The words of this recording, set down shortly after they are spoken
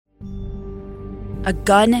a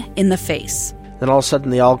gun in the face. Then all of a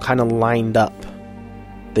sudden they all kind of lined up.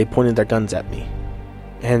 They pointed their guns at me.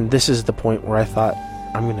 And this is the point where I thought,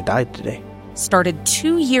 I'm going to die today. Started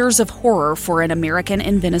 2 years of horror for an American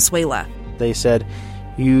in Venezuela. They said,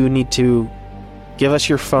 you need to give us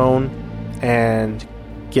your phone and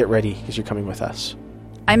get ready because you're coming with us.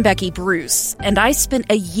 I'm Becky Bruce, and I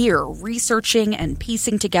spent a year researching and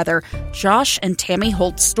piecing together Josh and Tammy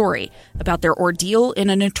Holt's story about their ordeal in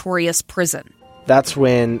a notorious prison. That's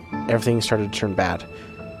when everything started to turn bad.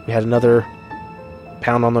 We had another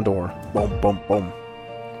pound on the door. Boom, boom, boom.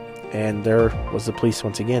 And there was the police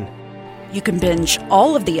once again. You can binge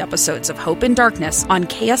all of the episodes of Hope in Darkness on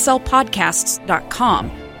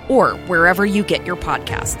KSLpodcasts.com or wherever you get your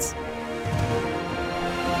podcasts.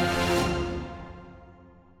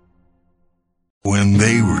 When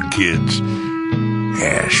they were kids,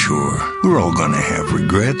 yeah, sure, we're all gonna have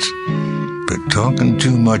regrets. But talking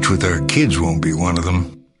too much with our kids won't be one of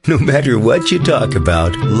them. No matter what you talk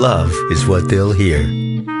about, love is what they'll hear.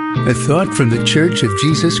 A thought from the Church of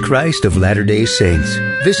Jesus Christ of Latter-day Saints.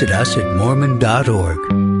 Visit us at Mormon.org.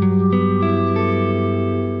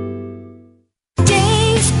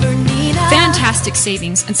 Fantastic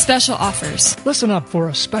savings and special offers. Listen up for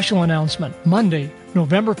a special announcement. Monday,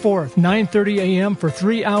 November 4th, 9:30 a.m. for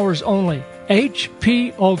 3 hours only.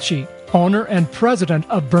 H.P. Olchi, owner and president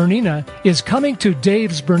of Bernina, is coming to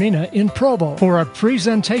Dave's Bernina in Provo for a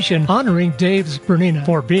presentation honoring Dave's Bernina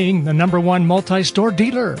for being the #1 multi-store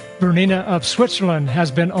dealer. Bernina of Switzerland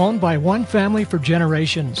has been owned by one family for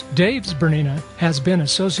generations. Dave's Bernina has been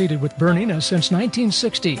associated with Bernina since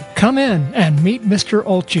 1960. Come in and meet Mr.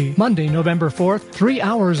 Olchi. Monday, November 4th, 3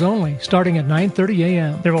 hours only, starting at 9:30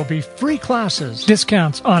 a.m. There will be free classes,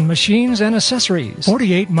 discounts on machines and accessories,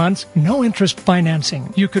 48 months, no interest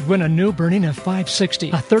financing. You could win a new Bernina 560,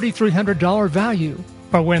 a $3,300 value,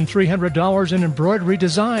 or win $300 in embroidery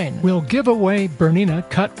design. We'll give away Bernina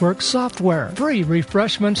Cutwork software, free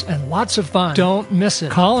refreshments, and lots of fun. Don't miss it.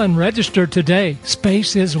 Call and register today.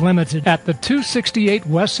 Space is limited at the 268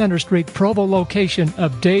 West Center Street, Provo location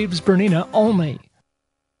of Dave's Bernina only.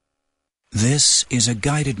 This is a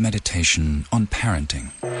guided meditation on parenting.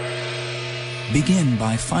 Begin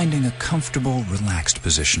by finding a comfortable, relaxed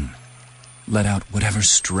position. Let out whatever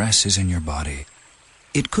stress is in your body.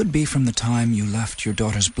 It could be from the time you left your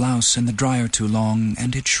daughter's blouse in the dryer too long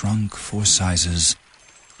and it shrunk 4 sizes,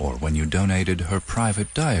 or when you donated her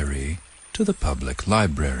private diary to the public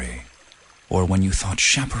library, or when you thought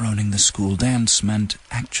chaperoning the school dance meant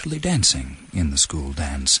actually dancing in the school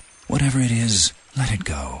dance. Whatever it is, let it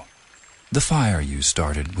go. The fire you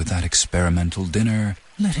started with that experimental dinner,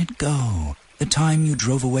 let it go. The time you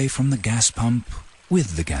drove away from the gas pump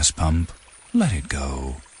with the gas pump, let it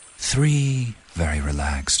go. 3, very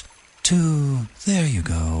relaxed. 2, there you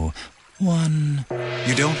go. 1.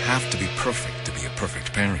 You don't have to be perfect to be a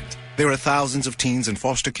perfect parent. There are thousands of teens in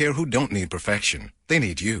foster care who don't need perfection. They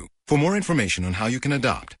need you. For more information on how you can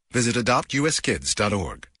adopt, visit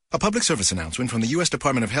adoptuskids.org. A public service announcement from the U.S.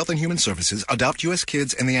 Department of Health and Human Services, Adopt U.S.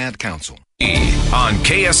 Kids, and the Ad Council. On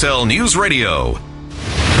KSL News Radio.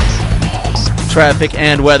 Traffic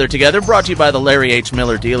and weather together, brought to you by the Larry H.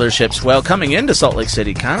 Miller dealerships. Well, coming into Salt Lake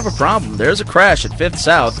City, kind of a problem. There's a crash at 5th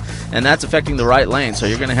South, and that's affecting the right lane, so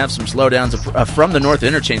you're going to have some slowdowns from the north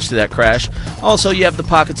interchange to that crash. Also, you have the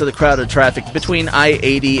pockets of the crowded traffic between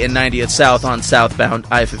I-80 and 90th South on southbound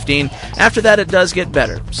I-15. After that, it does get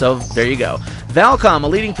better, so there you go. Valcom, a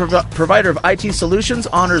leading provider of IT solutions,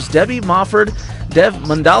 honors Debbie Mofford, Dev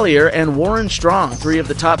Mundalier, and Warren Strong, 3 of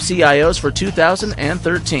the top CIOs for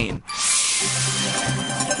 2013.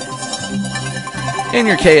 In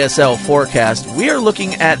your KSL forecast, we are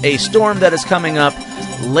looking at a storm that is coming up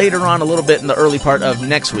later on a little bit in the early part of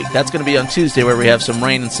next week. That's going to be on Tuesday, where we have some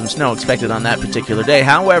rain and some snow expected on that particular day.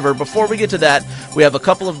 However, before we get to that, we have a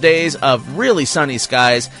couple of days of really sunny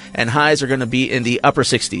skies, and highs are going to be in the upper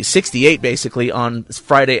 60s. 68 basically on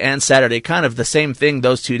Friday and Saturday, kind of the same thing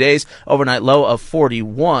those 2 days. Overnight low of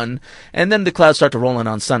 41, and then the clouds start to roll in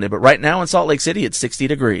on Sunday. But right now in Salt Lake City, it's 60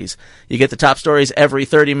 degrees. You get the top stories every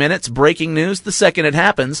 30 minutes. Breaking news the second it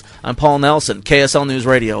happens. I'm Paul Nelson, KSL News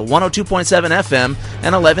Radio, 102.7 FM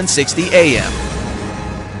and 1160 AM.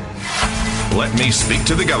 Let me speak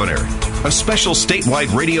to the governor. A special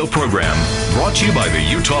statewide radio program brought to you by the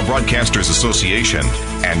Utah Broadcasters Association.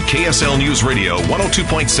 and KSL News Radio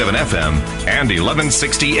 102.7 FM and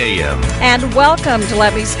 1160 AM. And welcome to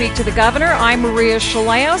Let Me Speak to the Governor. I'm Maria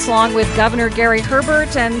Shilaos, along with Governor Gary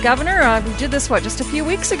Herbert. And Governor, we did this, just a few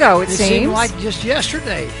weeks ago, it seems? It seemed like just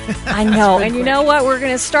yesterday. I know. And you know what? We're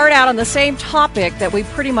going to start out on the same topic that we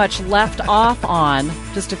pretty much left off on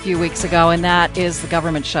just a few weeks ago, and that is the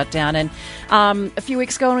government shutdown. And a few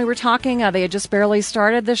weeks ago when we were talking, they had just barely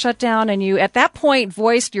started the shutdown, and you at that point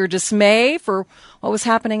voiced your dismay for what was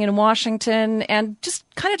happening in Washington, and just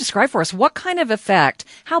kind of describe for us what kind of effect,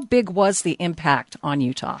 how big was the impact on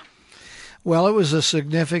Utah? Well, it was a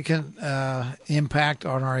significant impact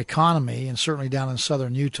on our economy, and certainly down in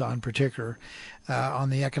southern Utah in particular, on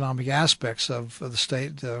the economic aspects of the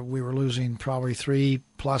state. We were losing probably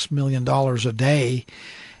 $3+ million a day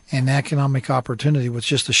in economic opportunity with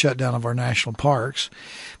just the shutdown of our national parks.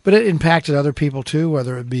 But it impacted other people too,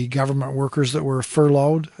 whether it be government workers that were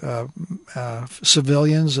furloughed,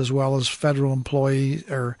 civilians, as well as federal employees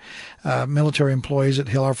or military employees at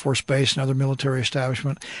Hill Air Force Base and other military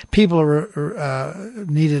establishment. People who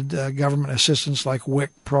needed government assistance like WIC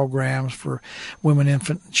programs for women,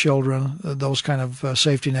 infant, children, those kind of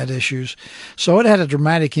safety net issues. So it had a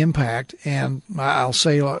dramatic impact, and I'll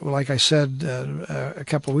say, like I said a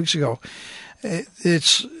couple of weeks ago,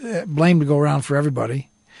 it's blame to go around for everybody.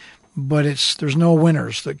 But there's no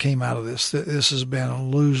winners that came out of this. This has been a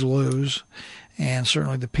lose-lose, and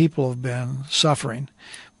certainly the people have been suffering.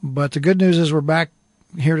 But the good news is we're back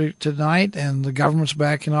here tonight, and the government's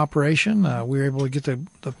back in operation. We were able to get the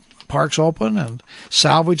parks open and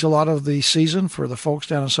salvage a lot of the season for the folks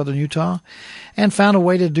down in southern Utah, and found a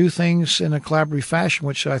way to do things in a collaborative fashion,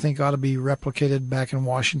 which I think ought to be replicated back in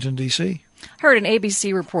Washington, D.C. I heard an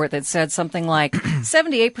ABC report that said something like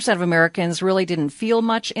 78% of Americans really didn't feel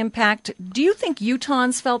much impact. Do you think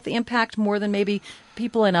Utahns felt the impact more than maybe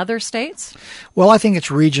people in other states? Well, I think it's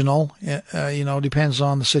regional. Depends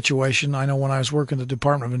on the situation. I know when I was working at the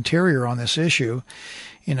Department of Interior on this issue,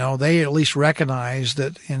 they at least recognized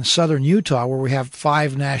that in southern Utah, where we have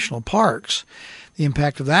 5 national parks, the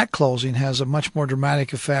impact of that closing has a much more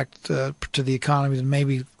dramatic effect to the economy than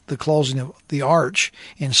maybe the closing of the Arch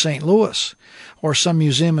in St. Louis or some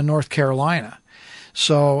museum in North Carolina.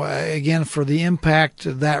 So, again, for the impact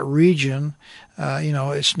of that region,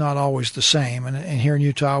 it's not always the same. And here in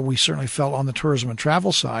Utah, we certainly felt on the tourism and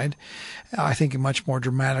travel side, I think much more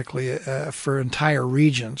dramatically for entire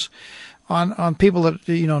regions. On people that,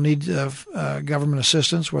 need government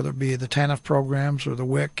assistance, whether it be the TANF programs or the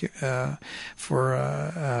WIC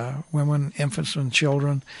for women, infants, and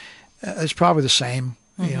children, it's probably the same.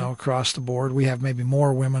 Across the board. We have maybe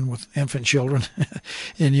more women with infant children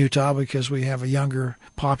in Utah because we have a younger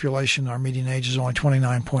population. Our median age is only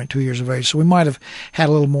 29.2 years of age. So we might have had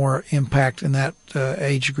a little more impact in that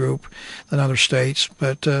age group than other states.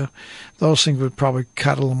 But those things would probably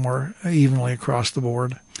cut a little more evenly across the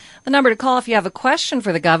board. The number to call if you have a question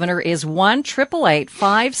for the governor is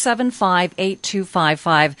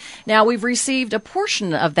 1-888-575-8255. Now, we've received a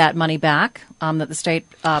portion of that money back that the state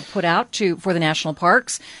put out for the national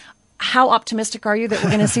parks. How optimistic are you that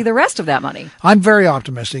we're going to see the rest of that money? I'm very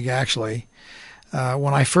optimistic, actually.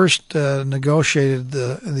 When I first negotiated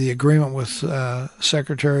the agreement with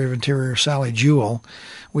Secretary of Interior Sally Jewell,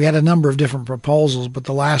 we had a number of different proposals, but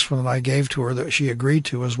the last one that I gave to her that she agreed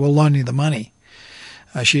to was, we'll loan you the money.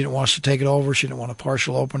 She didn't want us to take it over. She didn't want a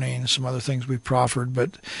partial opening and some other things we proffered.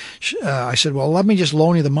 But I said, well, let me just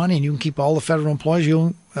loan you the money, and you can keep all the federal employees.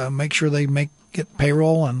 You'll make sure they get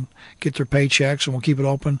payroll and get their paychecks, and we'll keep it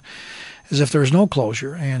open as if there was no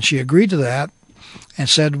closure. And she agreed to that and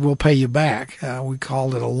said, we'll pay you back. We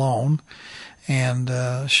called it a loan. And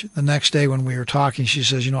the next day when we were talking, she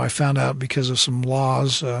says, I found out because of some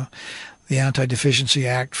laws, the Anti-Deficiency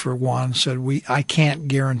Act, for one, said I can't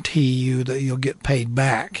guarantee you that you'll get paid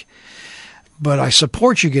back, but I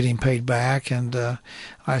support you getting paid back. And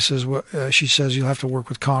she says you'll have to work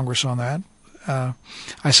with Congress on that.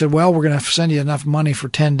 I said, well, we're going to send you enough money for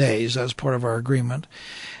 10 days. That's part of our agreement.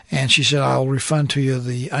 And she said, I'll refund to you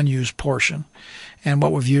the unused portion. And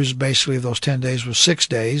what we've used basically of those 10 days was 6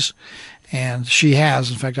 days. And she has.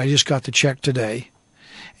 In fact, I just got the check today.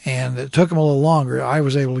 And it took them a little longer. I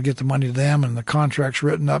was able to get the money to them, and the contracts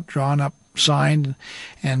written up, drawn up, signed,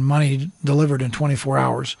 and money delivered in 24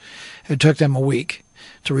 hours. It took them a week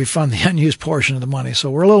to refund the unused portion of the money. So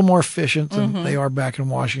we're a little more efficient than they are back in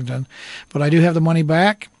Washington. But I do have the money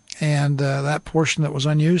back, and that portion that was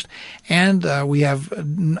unused. And we have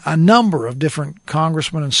a number of different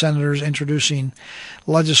congressmen and senators introducing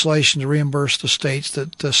legislation to reimburse the states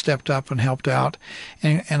that stepped up and helped out.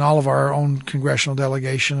 And all of our own congressional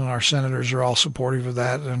delegation and our senators are all supportive of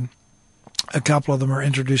that. And a couple of them are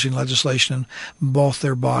introducing legislation in both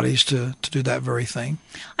their bodies to do that very thing.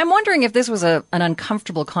 I'm wondering if this was an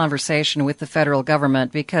uncomfortable conversation with the federal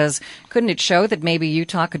government, because couldn't it show that maybe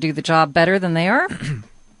Utah could do the job better than they are?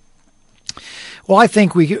 Well, I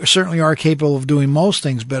think we certainly are capable of doing most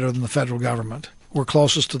things better than the federal government. We're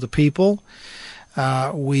closest to the people.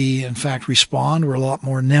 We, in fact, respond. We're a lot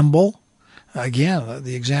more nimble. Again,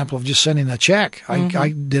 the example of just sending a check. I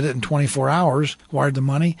did it in 24 hours, wired the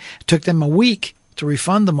money. It took them a week to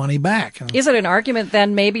refund the money back. Is it an argument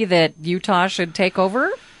then maybe that Utah should take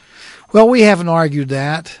over? Well, we haven't argued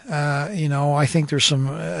that. I think there's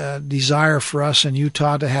some desire for us in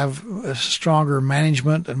Utah to have a stronger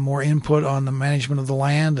management and more input on the management of the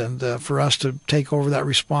land, and for us to take over that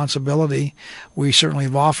responsibility. We certainly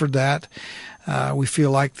have offered that. We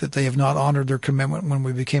feel like that they have not honored their commitment when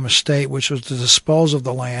we became a state, which was to dispose of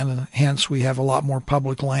the land, and hence we have a lot more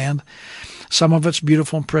public land. Some of it's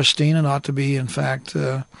beautiful and pristine and ought to be, in fact,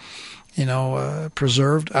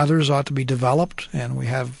 preserved. Others ought to be developed, and we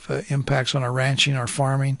have impacts on our ranching, our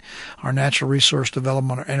farming, our natural resource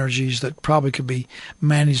development, our energies that probably could be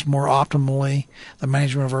managed more optimally. The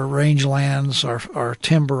management of our rangelands, our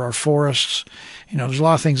timber, our forests. There's a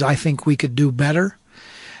lot of things I think we could do better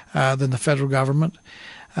than the federal government.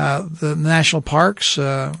 The national parks,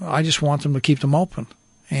 I just want them to keep them open.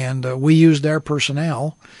 And we use their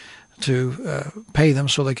personnel to pay them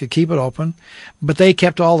so they could keep it open. But they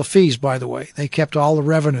kept all the fees, by the way. They kept all the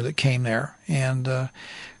revenue that came there. And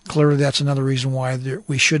clearly that's another reason why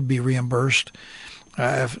we should be reimbursed.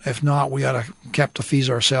 If not, we ought to kept the fees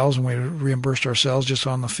ourselves, and we reimbursed ourselves just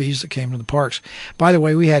on the fees that came to the parks. By the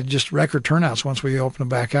way, we had just record turnouts once we opened them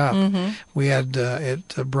back up. We had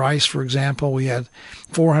at Bryce, for example, we had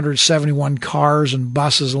 471 cars and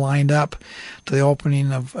buses lined up to the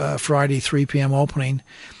opening of Friday 3 p.m. opening.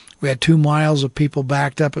 We had 2 miles of people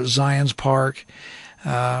backed up at Zions Park.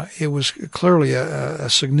 It was clearly a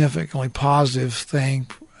significantly positive thing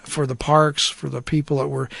for the parks, for the people that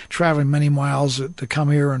were traveling many miles to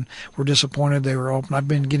come here and were disappointed they were open. I've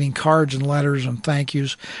been getting cards and letters and thank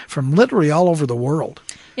yous from literally all over the world.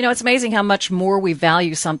 It's amazing how much more we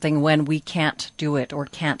value something when we can't do it or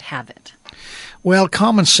can't have it. Well,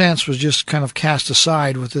 common sense was just kind of cast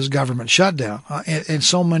aside with this government shutdown in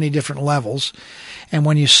so many different levels. And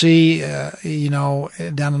when you see, down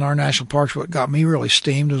in our national parks, what got me really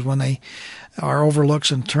steamed was when our overlooks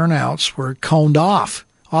and turnouts were coned off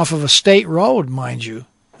of a state road, mind you,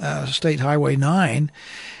 State Highway 9,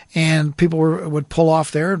 and people would pull off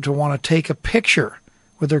there to want to take a picture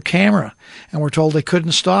with their camera, and we're told they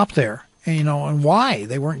couldn't stop there. And why?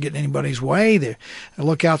 They weren't getting anybody's way. The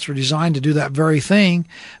lookouts were designed to do that very thing,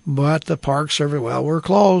 but the park service, we're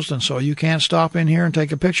closed, and so you can't stop in here and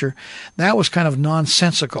take a picture. That was kind of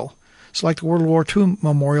nonsensical. It's like the World War II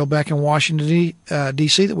memorial back in Washington,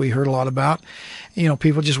 D.C. that we heard a lot about.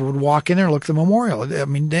 People just would walk in there and look at the memorial. I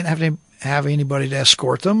mean, didn't have to have anybody to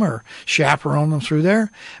escort them or chaperone them through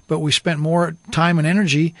there, but we spent more time and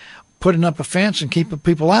energy putting up a fence and keeping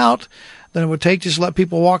people out than it would take to just let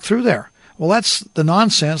people walk through there. Well, that's the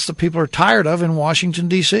nonsense that people are tired of in Washington,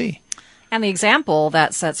 D.C. And the example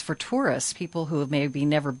that sets for tourists, people who have maybe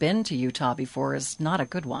never been to Utah before, is not a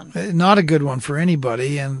good one. Not a good one for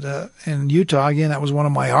anybody. And in Utah, again, that was one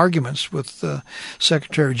of my arguments with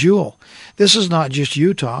Secretary Jewell. This is not just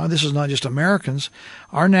Utah. This is not just Americans.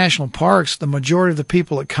 Our national parks, the majority of the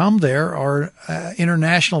people that come there are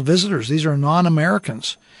international visitors. These are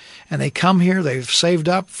non-Americans. And they come here, they've saved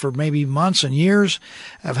up for maybe months and years,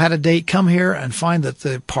 have had a date, come here and find that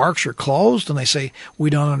the parks are closed, and they say, we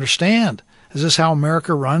don't understand. Is this how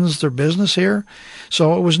America runs their business here?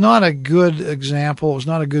 So it was not a good example. It was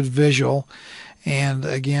not a good visual. And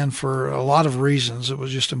again, for a lot of reasons, it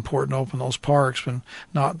was just important to open those parks, and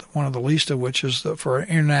not one of the least of which is for our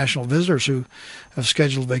international visitors who have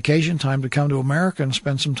scheduled vacation time to come to America and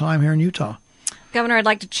spend some time here in Utah. Governor, I'd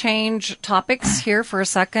like to change topics here for a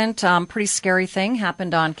second. Pretty scary thing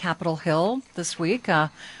happened on Capitol Hill this week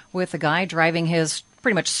with a guy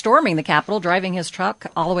pretty much storming the Capitol, driving his truck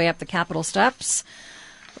all the way up the Capitol steps.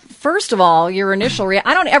 First of all, your initial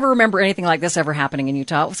I don't ever remember anything like this ever happening in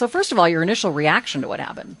Utah. So first of all, your initial reaction to what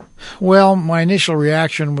happened. Well, my initial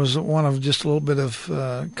reaction was one of just a little bit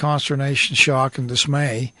of consternation, shock, and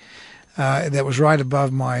dismay. That was right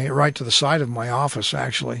to the side of my office,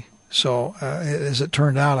 actually. So as it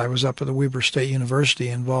turned out, I was up at the Weber State University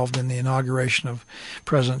involved in the inauguration of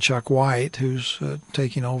President Chuck White, who's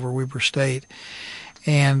taking over Weber State.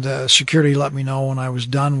 And security let me know when I was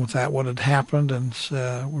done with that what had happened, and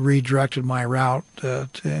redirected my route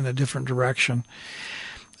in a different direction.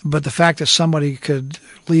 But the fact that somebody could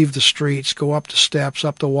leave the streets, go up the steps,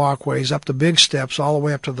 up the walkways, up the big steps, all the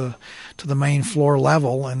way up to the main floor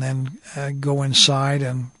level, and then go inside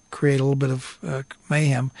and create a little bit of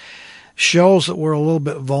mayhem, shows that we're a little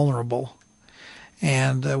bit vulnerable.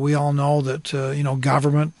 And we all know that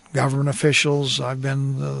government officials. I've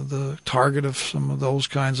been the target of some of those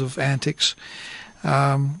kinds of antics.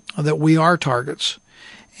 That we are targets,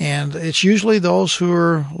 and it's usually those who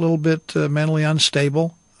are a little bit mentally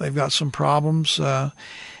unstable. They've got some problems, but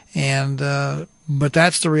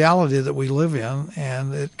that's the reality that we live in,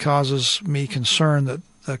 and it causes me concern that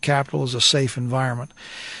the Capitol is a safe environment.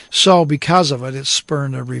 So because of it, it's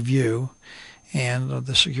spurred a review, and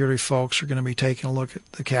the security folks are going to be taking a look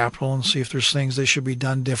at the Capitol and see if there's things they should be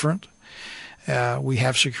done different. We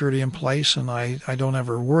have security in place, and I don't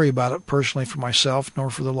ever worry about it personally for myself nor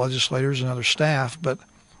for the legislators and other staff, but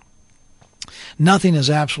nothing is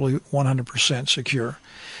absolutely 100% secure.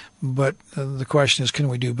 But the question is, can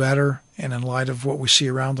we do better? And in light of what we see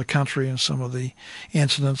around the country and some of the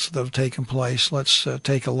incidents that have taken place, let's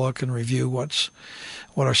take a look and review what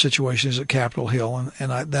our situation is at Capitol Hill,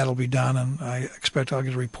 and that'll be done, and I expect I'll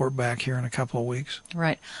get a report back here in a couple of weeks.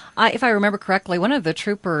 Right. If I remember correctly, one of the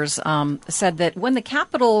troopers said that when the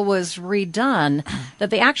Capitol was redone,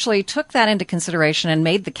 that they actually took that into consideration and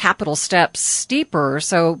made the Capitol steps steeper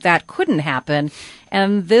so that couldn't happen,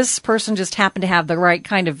 and this person just happened to have the right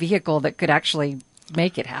kind of vehicle that could actually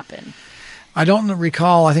make it happen. I don't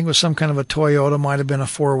recall. I think it was some kind of a Toyota, might have been a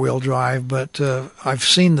four-wheel drive, but I've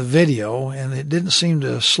seen the video, and it didn't seem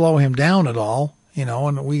to slow him down at all,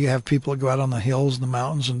 and we have people that go out on the hills and the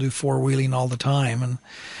mountains and do four-wheeling all the time, and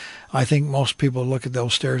I think most people look at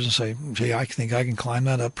those stairs and say, gee, I think I can climb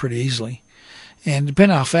that up pretty easily. And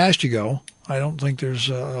depending on how fast you go, I don't think there's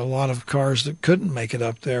a lot of cars that couldn't make it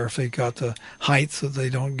up there if they got the height that they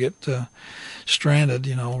don't get stranded,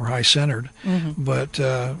 or high-centered. Mm-hmm. But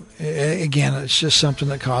again, it's just something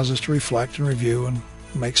that causes us to reflect and review and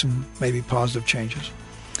make some maybe positive changes.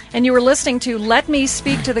 And you were listening to Let Me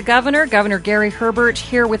Speak to the Governor, Governor Gary Herbert,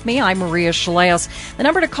 here with me. I'm Maria Shilaos. The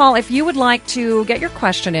number to call if you would like to get your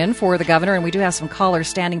question in for the governor, and we do have some callers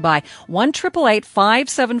standing by,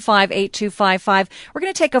 1-888-575-8255. We're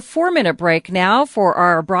going to take a 4-minute break now for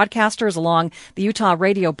our broadcasters along the Utah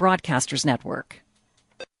Radio Broadcasters Network.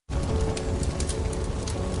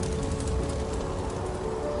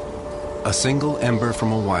 A single ember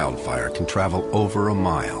from a wildfire can travel over a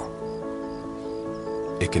mile.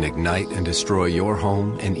 It can ignite and destroy your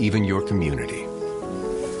home and even your community.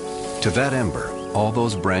 To that ember, all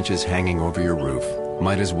those branches hanging over your roof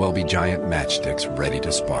might as well be giant matchsticks ready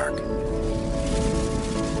to spark.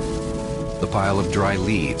 The pile of dry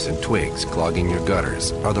leaves and twigs clogging your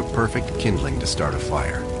gutters are the perfect kindling to start a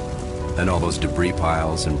fire. And all those debris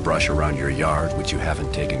piles and brush around your yard, which you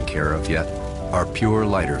haven't taken care of yet, are pure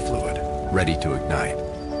lighter fluid, ready to ignite.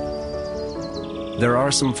 There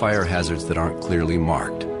are some fire hazards that aren't clearly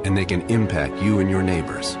marked, and they can impact you and your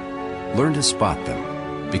neighbors. Learn to spot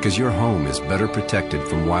them, because your home is better protected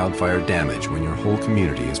from wildfire damage when your whole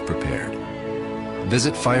community is prepared.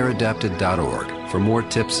 Visit fireadapted.org for more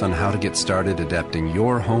tips on how to get started adapting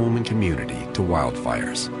your home and community to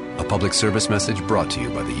wildfires. A public service message brought to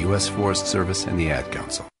you by the U.S. Forest Service and the Ad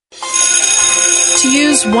Council. To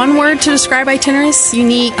use one word to describe Itinerus: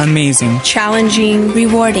 unique, amazing, challenging,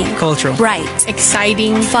 rewarding, cultural, bright,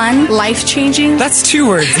 exciting, fun, life-changing. That's 2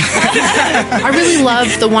 words. I really love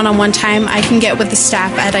the one-on-one time I can get with the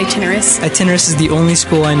staff at Itinerus. Itinerus is the only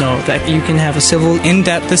school I know that you can have a civil,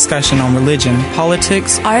 in-depth discussion on religion,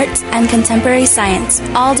 politics, art, and contemporary science,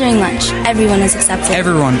 all during lunch. Everyone is accepted.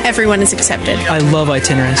 Everyone is accepted. I love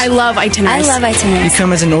Itinerus. I love Itinerus. I love Itinerus. You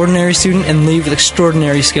come as an ordinary student and leave with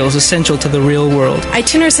extraordinary skills essential to the real world.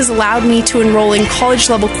 Itinerus has allowed me to enroll in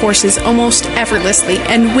college-level courses almost effortlessly,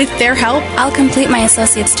 and with their help, I'll complete my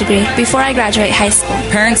associate's degree before I graduate high school.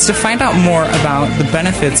 Parents, to find out more about the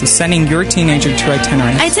benefits of sending your teenager to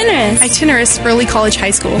Itinerus. Itinerus Early College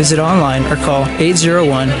High School. Visit online or call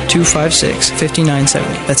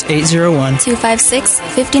 801-256-5970. That's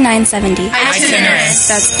 801-256-5970. Itinerus.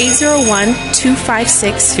 That's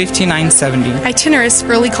 801-256-5970. Itinerus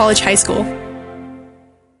Early College High School.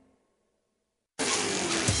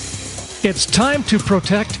 It's time to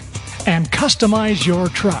protect and customize your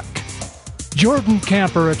truck. Jordan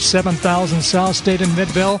Camper at 7000 South State in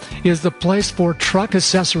Midvale is the place for truck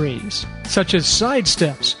accessories, such as side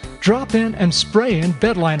steps, drop-in and spray-in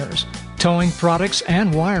bed liners, towing products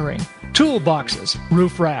and wiring, toolboxes,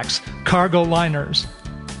 roof racks, cargo liners,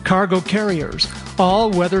 cargo carriers,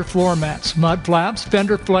 all-weather floor mats, mud flaps,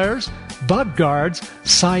 fender flares, bug guards,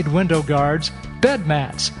 side window guards, bed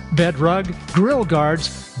mats, bed rug, grill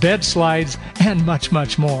guards, bed slides, and much,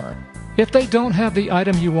 much more. If they don't have the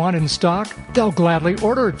item you want in stock, they'll gladly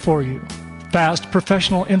order it for you. Fast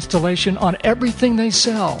professional installation on everything they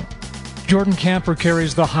sell. Jordan Camper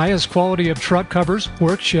carries the highest quality of truck covers,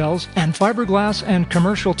 work shells, and fiberglass and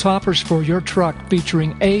commercial toppers for your truck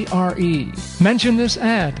featuring ARE. Mention this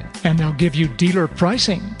ad, and they'll give you dealer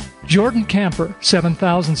pricing. Jordan Camper,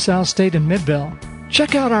 7000 South State in Midvale.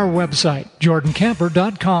 Check out our website,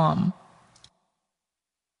 jordancamper.com.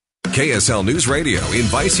 KSL News Radio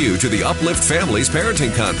invites you to the Uplift Families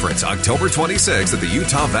Parenting Conference, October 26th at the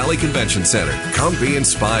Utah Valley Convention Center. Come be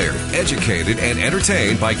inspired, educated, and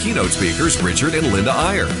entertained by keynote speakers Richard and Linda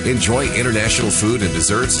Iyer. Enjoy international food and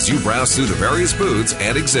desserts as you browse through the various booths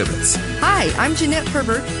and exhibits. Hi, I'm Jeanette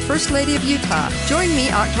Herbert, First Lady of Utah. Join me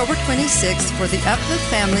October 26th for the Uplift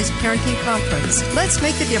Families Parenting Conference. Let's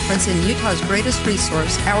make a difference in Utah's greatest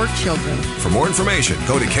resource, our children. For more information,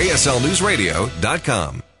 go to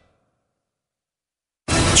kslnewsradio.com.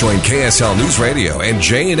 Join KSL News Radio and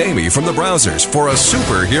Jay and Amy from the Browsers for a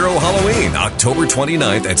superhero Halloween, October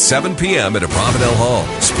 29th at 7 p.m. at Abravanel Hall.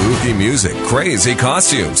 Spooky music, crazy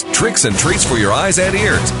costumes, tricks and treats for your eyes and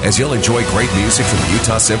ears as you'll enjoy great music from the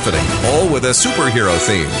Utah Symphony, all with a superhero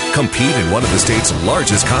theme. Compete in one of the state's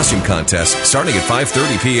largest costume contests starting at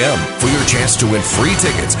 5:30 p.m. For your chance to win free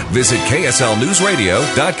tickets, visit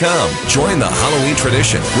KSLNewsRadio.com. Join the Halloween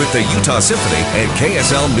tradition with the Utah Symphony and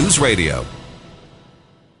KSL News Radio.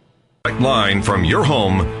 Line from your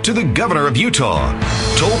home to the Governor of Utah.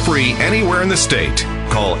 Toll free anywhere in the state.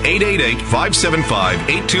 Call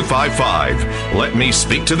 888-575-8255. Let me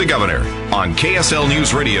speak to the Governor on KSL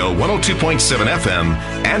News Radio 102.7 FM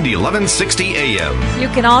and 1160 AM. You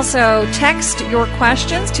can also text your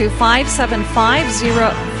questions to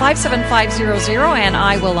 57500 and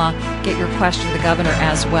I will get your question to the Governor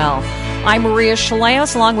as well. I'm Maria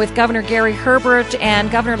Chaleos along with Governor Gary Herbert.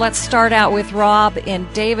 And Governor, let's start out with Rob in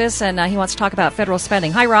Davis, and he wants to talk about federal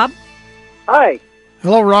spending. Hi, Rob. Hi.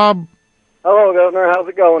 Hello, Rob. Hello, Governor. How's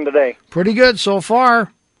it going today? Pretty good so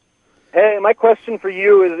far. Hey, my question for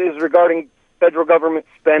you is regarding federal government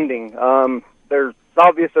spending. There's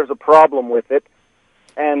a problem with it,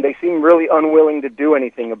 and they seem really unwilling to do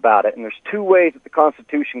anything about it. And there's two ways that the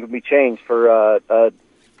Constitution can be changed for a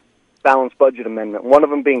balanced budget amendment. One of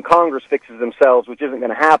them being Congress fixes themselves, which isn't going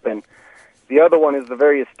to happen. The other one is the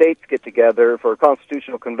various states get together for a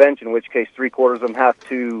constitutional convention, in which case 3/4 of them have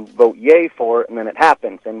to vote yay for it, and then it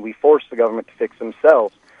happens, and we force the government to fix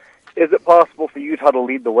themselves. Is it possible for Utah to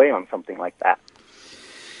lead the way on something like that?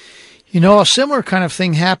 You know, a similar kind of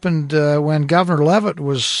thing happened when Governor Leavitt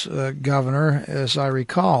was governor, as I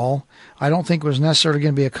recall. I don't think it was necessarily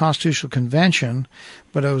going to be a constitutional convention,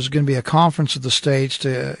 but it was going to be a conference of the states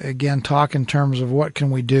to, again, talk in terms of what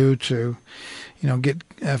can we do to, get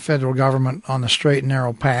federal government on the straight and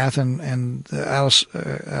narrow path, and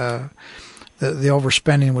the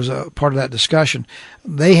overspending was a part of that discussion.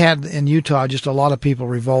 They had in Utah just a lot of people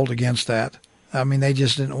revolt against that. I mean, they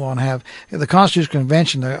just didn't want to have the Constitutional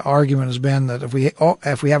Convention. The argument has been that if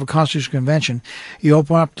we have a Constitutional Convention, you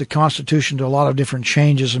open up the Constitution to a lot of different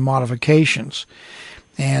changes and modifications.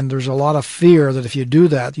 And there's a lot of fear that if you do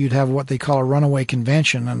that, you'd have what they call a runaway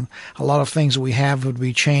convention, and a lot of things that we have would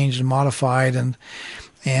be changed and modified. And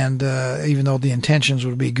even though the intentions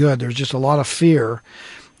would be good, there's just a lot of fear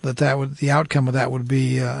that the outcome of that would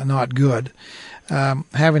be not good.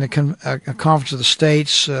 Having a conference of the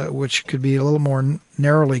states, which could be a little more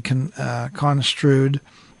narrowly construed,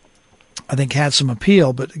 I think had some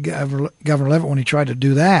appeal, but Governor Leavitt, when he tried to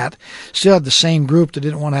do that, still had the same group that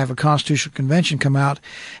didn't want to have a constitutional convention come out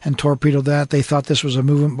and torpedo that. They thought this was a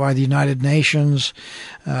movement by the United Nations.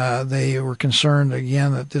 They were concerned,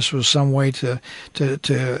 again, that this was some way to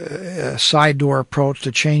side door approach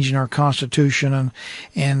to changing our Constitution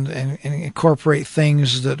and incorporate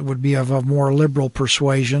things that would be of a more liberal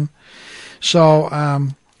persuasion. So,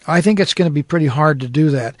 I think it's going to be pretty hard to do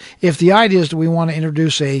that. If the idea is that we want to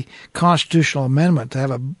introduce a constitutional amendment, to have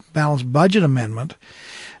a balanced budget amendment,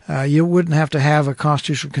 you wouldn't have to have a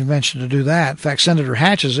constitutional convention to do that. In fact, Senator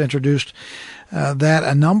Hatch has introduced that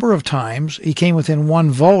a number of times. He came within one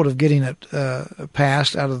vote of getting it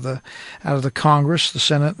passed out of the Congress, the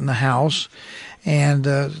Senate, and the House, and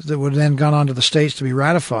that would then gone on to the states to be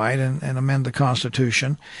ratified and amend the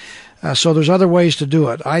Constitution. So there's other ways to do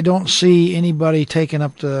it. I don't see anybody taking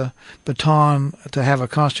up the baton to have a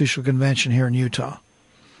constitutional convention here in Utah.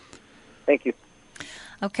 Thank you.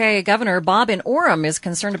 Okay, Governor, Bob in Orem is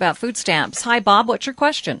concerned about food stamps. Hi, Bob. What's your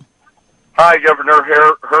question? Hi, Governor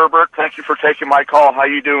Herbert. Thank you for taking my call. How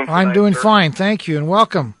you doing tonight, I'm doing sir? fine. Thank you, and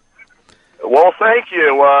welcome. Well, thank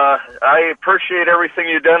you. I appreciate everything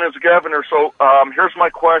you've done as governor. So here's my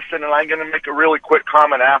question, and I'm going to make a really quick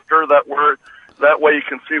comment after that. That way you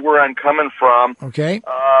can see where I'm coming from. Okay.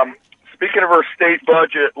 Speaking of our state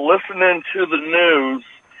budget, listening to the news,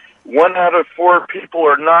 1 out of 4 people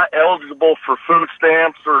are not eligible for food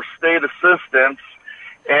stamps or state assistance.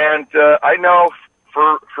 And I know,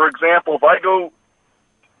 for example, if I go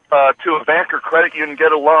to a bank or credit union and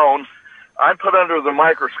get a loan, I'm put under the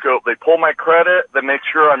microscope. They pull my credit, they make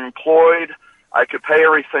sure I'm employed, I could pay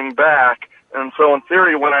everything back. And so in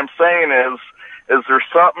theory, what I'm saying is there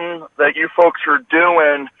something that you folks are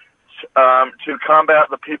doing to combat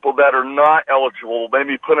the people that are not eligible?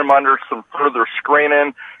 Maybe put them under some further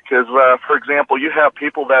screening? Because, for example, you have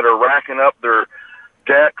people that are racking up their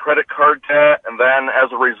debt, credit card debt, and then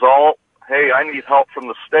as a result, hey, I need help from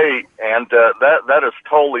the state, and that is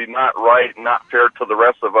totally not right, not fair to the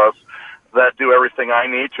rest of us that do everything I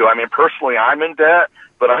need to. I mean, personally, I'm in debt,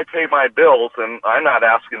 but I pay my bills, and I'm not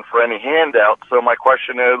asking for any handouts. So my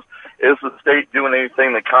question is the state doing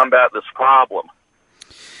anything to combat this problem?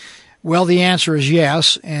 Well, the answer is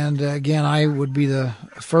yes, and again, I would be the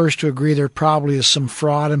first to agree there probably is some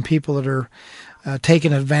fraud and people that are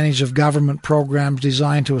taking advantage of government programs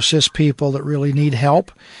designed to assist people that really need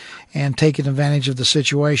help and taking advantage of the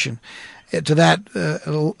situation. To that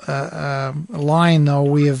line, though,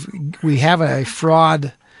 we have a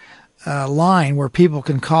fraud line where people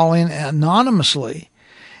can call in anonymously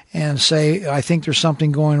and say, I think there's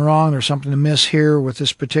something going wrong, there's something amiss here with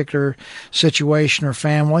this particular situation or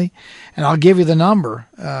family. And I'll give you the number.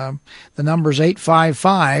 The number is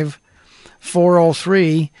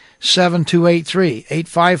 855-403-7283,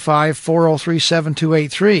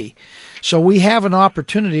 855-403-7283. So we have an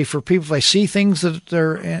opportunity for people, if they see things that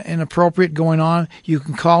are inappropriate going on, you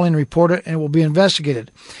can call in, report it, and it will be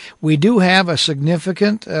investigated. We do have a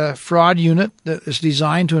significant fraud unit that is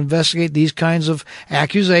designed to investigate these kinds of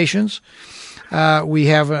accusations. We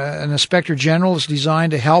have an inspector general that's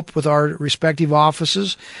designed to help with our respective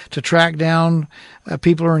offices to track down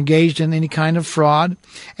people who are engaged in any kind of fraud.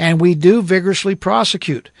 And we do vigorously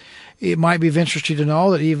prosecute. It might be of interest to you to know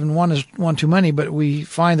that even one is one too many, but we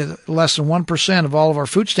find that less than 1% of all of our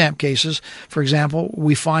food stamp cases, for example,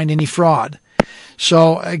 we find any fraud.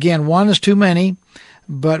 So again, one is too many,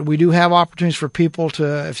 but we do have opportunities for people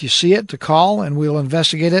to, if you see it, to call, and we'll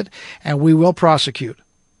investigate it, and we will prosecute.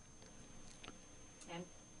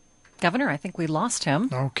 Governor, I think we lost him.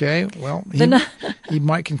 Okay, well, he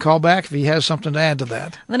might can call back if he has something to add to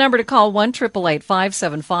that. The number to call,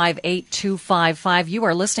 1-888-575-8255. You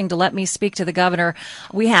are listening to Let Me Speak to the Governor.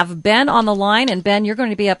 We have Ben on the line, and Ben, you're going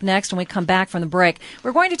to be up next when we come back from the break.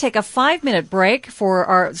 We're going to take a 5-minute break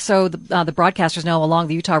so the broadcasters know along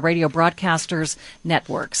the Utah Radio Broadcasters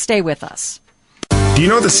Network. Stay with us. Do you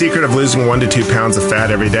know the secret of losing 1 to 2 pounds of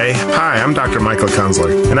fat every day? Hi, I'm Dr. Michael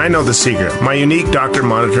Kunzler, and I know the secret. My unique Doctor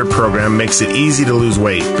Monitor program makes it easy to lose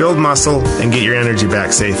weight, build muscle, and get your energy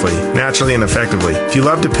back safely, naturally and effectively. If you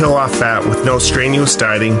love to peel off fat with no strenuous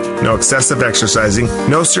dieting, no excessive exercising,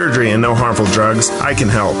 no surgery, and no harmful drugs, I can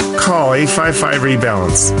help. Call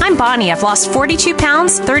 855-REBALANCE. I'm Bonnie. I've lost 42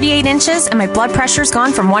 pounds, 38 inches, and my blood pressure's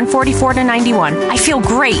gone from 144 to 91. I feel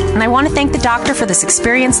great, and I want to thank the doctor for this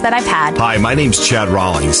experience that I've had. Hi, my name's Chad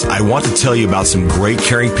Rawlings. I want to tell you about some great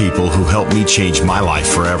caring people who helped me change my life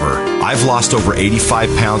forever. I've lost over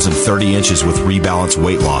 85 pounds and 30 inches with Rebalance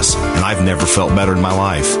weight loss, and I've never felt better in my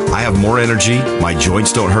life. I have more energy, my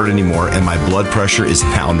joints don't hurt anymore, and my blood pressure is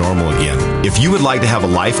now normal again. If you would like to have a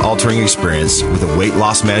life-altering experience with a weight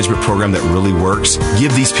loss management program that really works,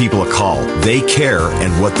 give these people a call. They care,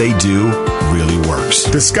 and what they do really works.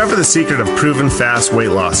 Discover the secret of proven fast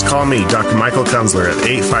weight loss. Call me, Dr. Michael Kunzler, at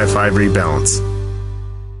 855-REBALANCE.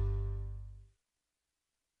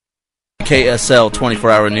 KSL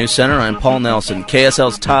 24-Hour News Center. I'm Paul Nelson.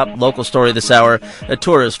 KSL's top local story this hour. A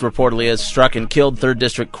tourist reportedly has struck and killed 3rd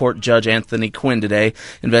District Court Judge Anthony Quinn today.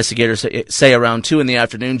 Investigators say around 2 in the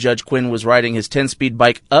afternoon, Judge Quinn was riding his 10-speed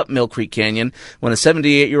bike up Mill Creek Canyon when a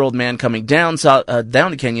 78-year-old man coming down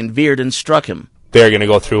the canyon veered and struck him. They are going to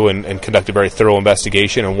go through and conduct a very thorough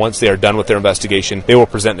investigation, and once they are done with their investigation, they will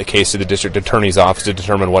present the case to the district attorney's office to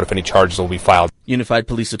determine what, if any, charges will be filed. Unified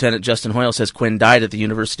Police Lieutenant Justin Hoyle says Quinn died at the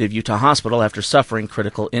University of Utah Hospital after suffering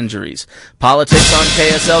critical injuries. Politics on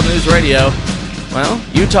KSL News Radio. Well,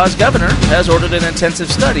 Utah's governor has ordered an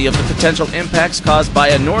intensive study of the potential impacts caused by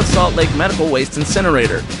a North Salt Lake medical waste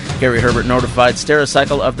incinerator. Gary Herbert notified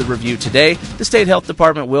Stericycle of the review today. The state health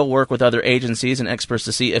department will work with other agencies and experts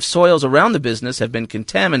to see if soils around the business have been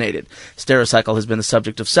contaminated. Stericycle has been the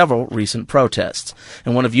subject of several recent protests.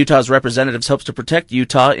 And one of Utah's representatives hopes to protect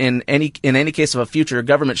Utah in any case of a future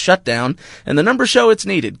government shutdown. And the numbers show it's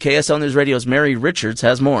needed. KSL News Radio's Mary Richards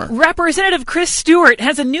has more. Representative Chris Stewart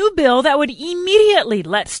has a new bill that would immediately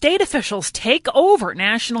let state officials take over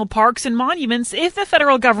national parks and monuments if the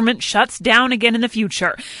federal government shuts down again in the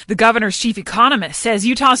future. The governor's chief economist says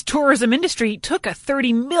Utah's tourism industry took a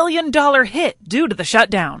 $30 million hit due to the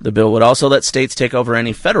shutdown. The bill would also let states take over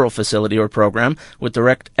any federal facility or program with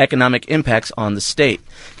direct economic impacts on the state.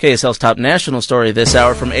 KSL's top national story this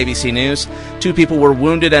hour from ABC News. 2 people were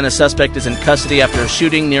wounded and a suspect is in custody after a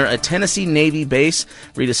shooting near a Tennessee Navy base.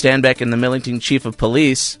 Rita Stanbeck and the Millington chief of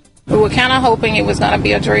police. We were kind of hoping it was going to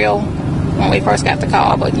be a drill when we first got the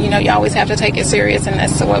call, but you always have to take it serious, and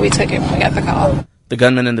that's the way we took it when we got the call. The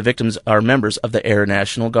gunman and the victims are members of the Air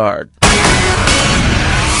National Guard.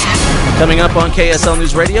 Coming up on KSL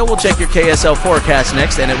News Radio, we'll check your KSL forecast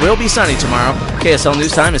next, and it will be sunny tomorrow. KSL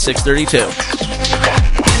News Time is 6:32.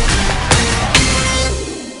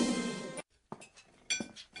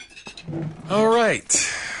 All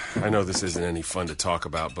right. I know this isn't any fun to talk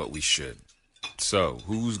about, but we should. So,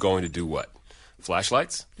 who's going to do what?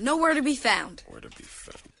 Flashlights? Nowhere to be found. Where to be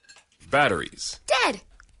found? Batteries? Dead.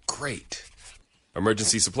 Great.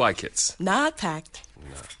 Emergency supply kits? Not packed.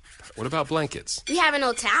 No. What about blankets? We have an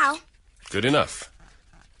old towel. Good enough.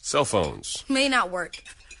 Cell phones? May not work.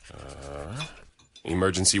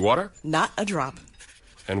 Emergency water? Not a drop.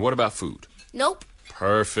 And what about food? Nope.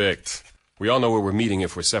 Perfect. We all know where we're meeting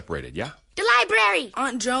if we're separated, yeah? The library.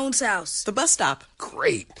 Aunt Joan's house. The bus stop.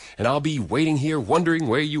 Great. And I'll be waiting here wondering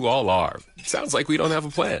where you all are. Sounds like we don't have a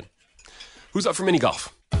plan. Who's up for mini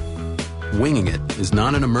golf? Winging it is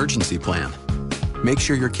not an emergency plan. Make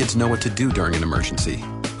sure your kids know what to do during an emergency.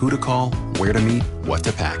 Who to call, where to meet, what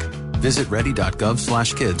to pack. Visit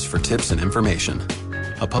ready.gov/kids for tips and information.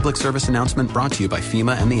 A public service announcement brought to you by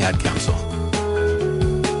FEMA and the Ad Council.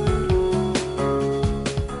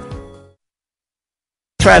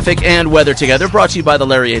 Traffic and weather together, brought to you by the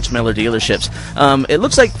Larry H. Miller dealerships. It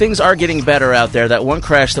looks like things are getting better out there. That one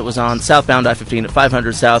crash that was on southbound I-15 at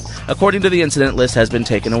 500 South, according to the incident list, has been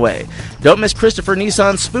taken away. Don't miss Christopher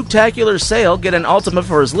Nissan's spooktacular sale. Get an Altima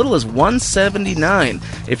for as little as $179.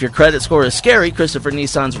 If your credit score is scary, Christopher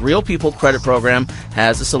Nissan's Real People credit program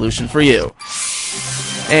has a solution for you.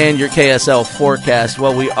 And your KSL forecast.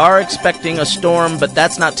 Well, we are expecting a storm, but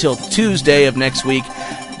that's not till Tuesday of next week.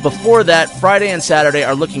 Before that, Friday and Saturday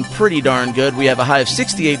are looking pretty darn good. We have a high of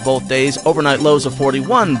 68 both days, overnight lows of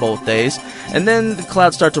 41 both days, and then the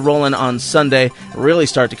clouds start to roll in on Sunday, really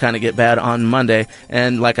start to kind of get bad on Monday,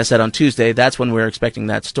 and like I said, on Tuesday, that's when we're expecting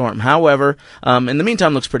that storm. However, in the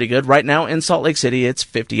meantime, looks pretty good. Right now in Salt Lake City, it's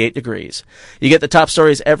 58 degrees. You get the top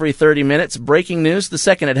stories every 30 minutes. Breaking news the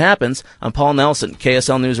second it happens. I'm Paul Nelson,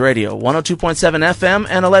 KSL News Radio, 102.7 FM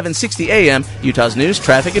and 1160 AM, Utah's news,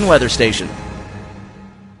 traffic, and weather station.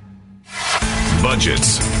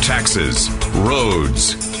 Budgets, taxes,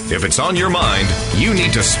 roads. If it's on your mind, you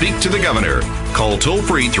need to speak to the governor. Call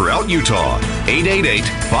toll-free throughout Utah,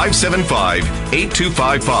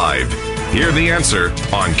 888-575-8255. Hear the answer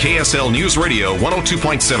on KSL News Radio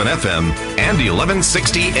 102.7 FM and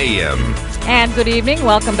 1160 AM. And good evening.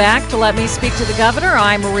 Welcome back to Let Me Speak to the Governor.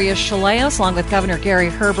 I'm Maria Chaleos, along with Governor Gary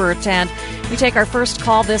Herbert. And we take our first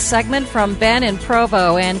call this segment from Ben in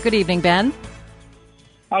Provo. And good evening, Ben.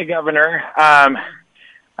 Hi, Governor. I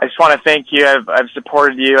just want to thank you. I've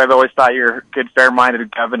supported you. I've always thought you're a good, fair-minded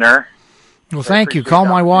governor. Well, thank you. Call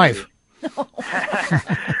my wife.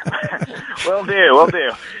 Will do.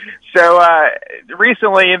 So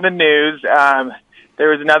recently in the news,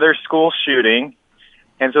 there was another school shooting,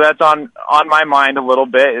 and so that's on my mind a little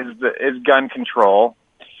bit is gun control.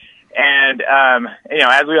 And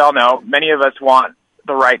as we all know, many of us want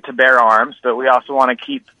the right to bear arms, but we also want to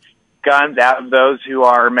keep guns out of those who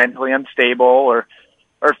are mentally unstable or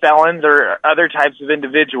felons or other types of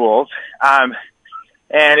individuals. And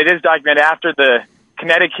it is documented after the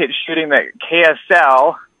Connecticut shooting that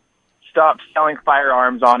KSL stopped selling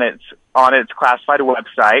firearms on its classified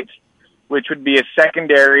website, which would be a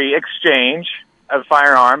secondary exchange of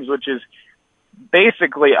firearms, which is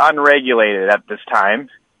basically unregulated at this time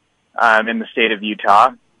in the state of Utah.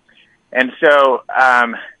 And so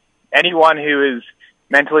anyone who is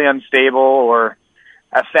mentally unstable or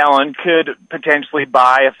a felon could potentially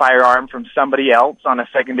buy a firearm from somebody else on a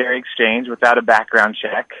secondary exchange without a background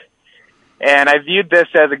check. And I viewed this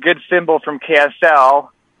as a good symbol from KSL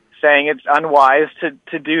saying it's unwise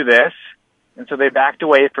to do this. And so they backed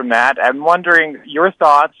away from that. I'm wondering your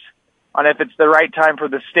thoughts on if it's the right time for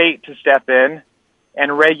the state to step in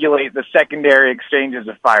and regulate the secondary exchanges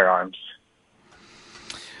of firearms.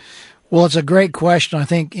 Well, it's a great question. I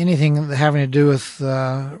think anything having to do with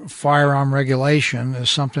firearm regulation is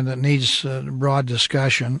something that needs broad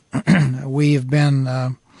discussion. We have been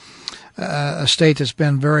a state that's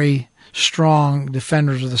been very strong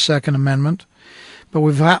defenders of the Second Amendment, but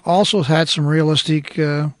we've also had some realistic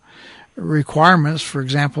requirements. For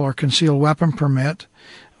example, our concealed weapon permit,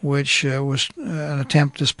 which was an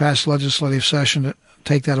attempt this past legislative session to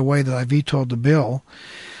take that away, that I vetoed the bill.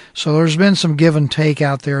 So there's been some give and take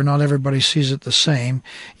out there. Not everybody sees it the same.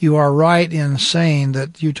 You are right in saying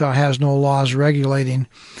that Utah has no laws regulating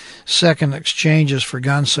second exchanges for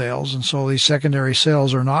gun sales, and so these secondary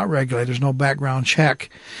sales are not regulated. There's no background check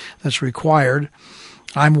that's required.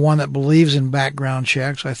 I'm one that believes in background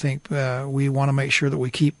checks. I think we want to make sure that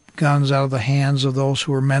we keep guns out of the hands of those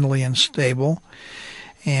who are mentally unstable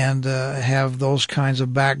and have those kinds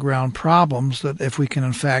of background problems, that if we can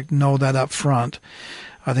in fact know that up front,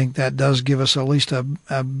 I think that does give us at least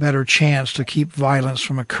a better chance to keep violence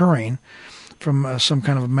from occurring from some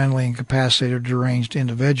kind of a mentally incapacitated or deranged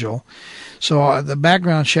individual. So the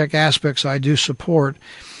background check aspects I do support.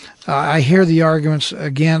 I hear the arguments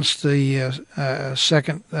against the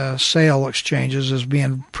second sale exchanges as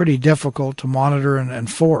being pretty difficult to monitor and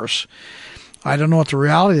enforce. I don't know what the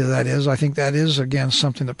reality of that is. I think that is, again,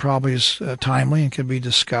 something that probably is timely and could be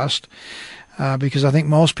discussed. Because I think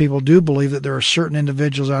most people do believe that there are certain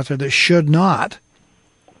individuals out there that should not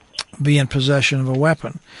be in possession of a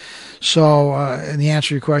weapon. So, and the answer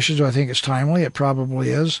to your question, do I think it's timely? It probably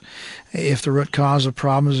is. If the root cause of the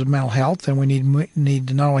problem is mental health, then we need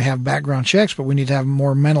to not only have background checks, but we need to have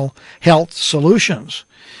more mental health solutions,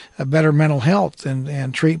 a better mental health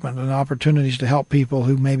and treatment and opportunities to help people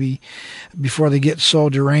who maybe, before they get so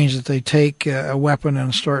deranged that they take a weapon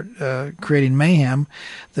and start creating mayhem,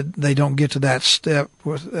 that they don't get to that step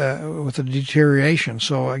with the deterioration.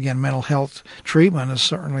 So again, mental health treatment is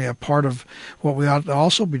certainly a part of what we ought to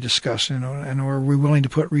also be discussing, and are we willing to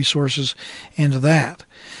put resources into that?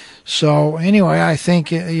 So anyway, I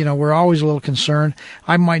think we're always a little concerned.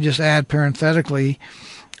 I might just add parenthetically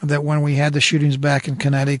that when we had the shootings back in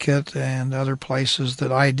Connecticut and other places,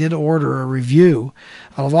 that I did order a review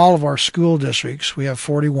of all of our school districts. We have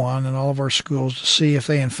 41 in all of our schools, to see if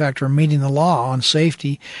they in fact are meeting the law on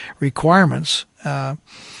safety requirements.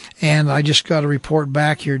 And I just got a report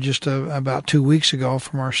back here just about 2 weeks ago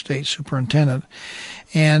from our state superintendent.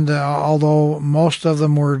 And although most of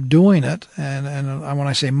them were doing it, and when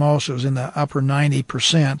I say most, it was in the upper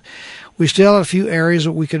 90%, we still have a few areas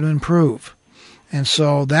that we could improve. And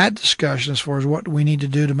so that discussion as far as what we need to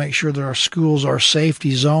do to make sure that our schools are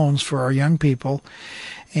safety zones for our young people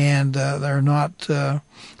and they're not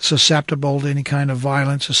susceptible to any kind of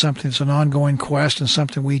violence is something that's an ongoing quest and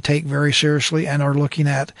something we take very seriously and are looking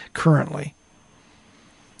at currently.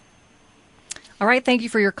 All right, thank you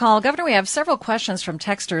for your call. Governor, we have several questions from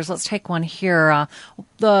texters. Let's take one here.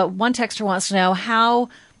 The one texter wants to know how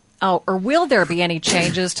or will there be any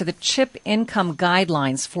changes to the CHIP income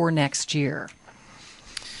guidelines for next year?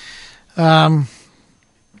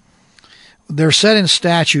 They're set in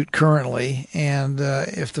statute currently, and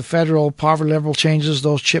if the federal poverty level changes,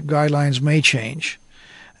 those CHIP guidelines may change.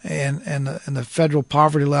 And the federal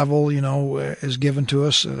poverty level, is given to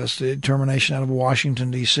us. That's the determination out of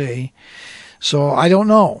Washington, D.C. So I don't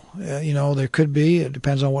know. There could be. It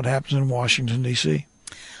depends on what happens in Washington, D.C.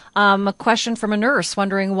 A question from a nurse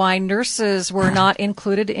wondering why nurses were not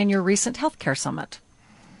included in your recent healthcare summit.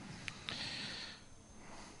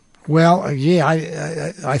 Well,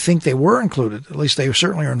 yeah, I think they were included. At least they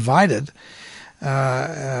certainly are invited.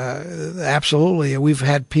 Absolutely. We've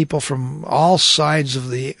had people from all sides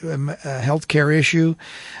of the healthcare issue,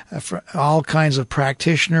 all kinds of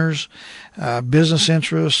practitioners, business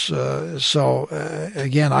interests.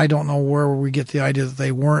 Again, I don't know where we get the idea that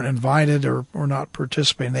they weren't invited or not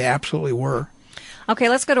participating. They absolutely were. Okay,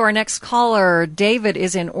 let's go to our next caller. David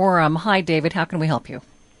is in Orem. Hi, David. How can we help you?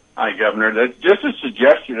 Hi, Governor. That's just a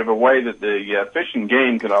suggestion of a way that the Fish and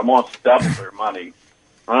Game could almost double their money.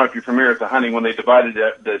 I don't know if you're familiar with the hunting when they divided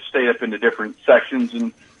the state up into different sections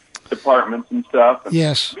and departments and stuff. And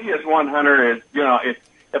yes. Me as one hunter is,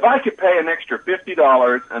 if I could pay an extra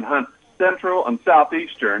 $50 and hunt Central and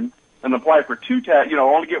Southeastern and apply for two tags,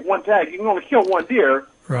 only get one tag, you can only kill one deer.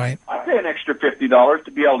 Right. I pay an extra $50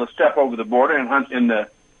 to be able to step over the border and hunt in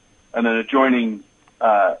an adjoining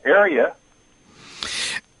area.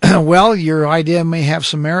 Well, your idea may have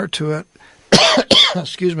some merit to it.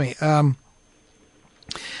 Excuse me. The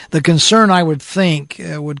concern I would think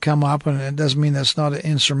would come up, and it doesn't mean that's not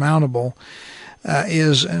insurmountable,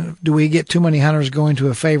 is do we get too many hunters going to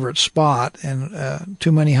a favorite spot, and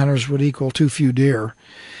too many hunters would equal too few deer.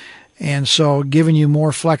 And so giving you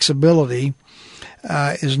more flexibility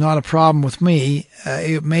is not a problem with me.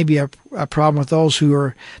 It may be a problem with those who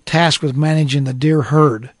are tasked with managing the deer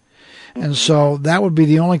herd. And so that would be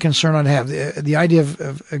the only concern I'd have. The idea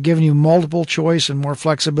of giving you multiple choice and more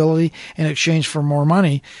flexibility in exchange for more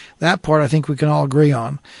money, that part I think we can all agree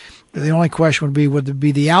on. The only question would it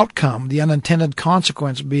be the outcome, the unintended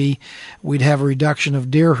consequence be we'd have a reduction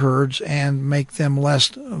of deer herds and make them less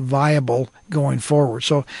viable going forward.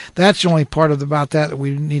 So that's the only part about that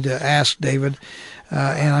we need to ask David.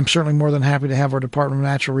 And I'm certainly more than happy to have our Department of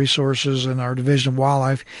Natural Resources and our Division of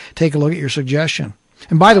Wildlife take a look at your suggestion.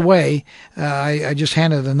 And by the way, I just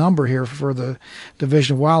handed a number here for the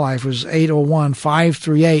Division of Wildlife. It was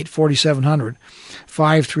 801-538-4700.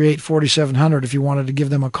 538-4700 if you wanted to give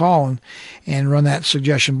them a call and run that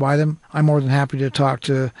suggestion by them. I'm more than happy to talk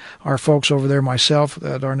to our folks over there myself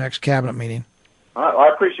at our next cabinet meeting. I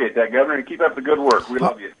appreciate that, Governor, and keep up the good work. We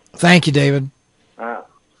love you. Thank you, David.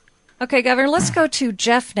 Okay, Governor, let's go to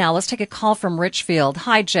Jeff now. Let's take a call from Richfield.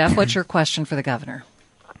 Hi, Jeff. What's your question for the Governor?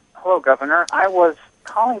 Hello, Governor. I was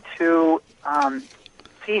calling to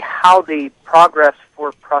see how the progress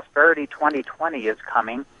for Prosperity 2020 is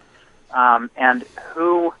coming, and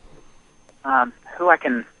who I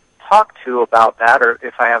can talk to about that, or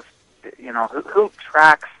if I have, who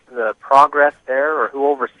tracks the progress there, or who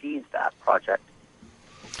oversees that project.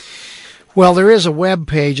 Well, there is a web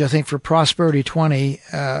page, I think, for Prosperity 2020.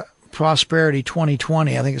 I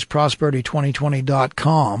think it's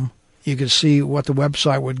prosperitytwenty20.com. You could see what the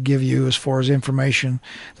website would give you as far as information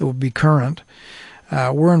that would be current.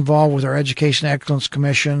 We're involved with our Education Excellence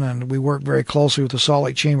Commission, and we work very closely with the Salt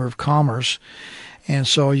Lake Chamber of Commerce. And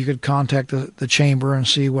so you could contact the chamber and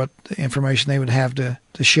see what information they would have to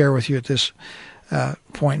share with you at this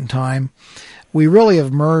point in time. We really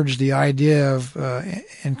have merged the idea of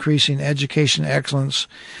increasing education excellence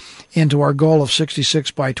into our goal of 66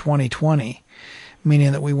 by 2020.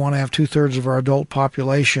 Meaning that we want to have 2/3 of our adult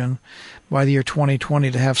population by the year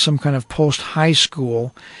 2020 to have some kind of post-high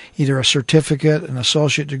school, either a certificate, an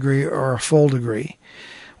associate degree, or a full degree.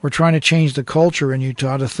 We're trying to change the culture in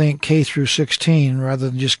Utah to think K through 16 rather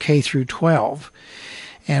than just K through 12.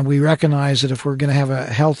 And we recognize that if we're going to have a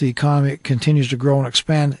healthy economy that continues to grow and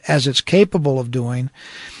expand as it's capable of doing,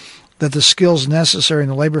 that the skills necessary in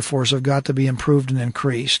the labor force have got to be improved and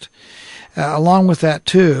increased. Along with that,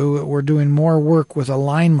 too, we're doing more work with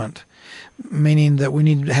alignment, meaning that we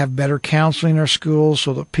need to have better counseling in our schools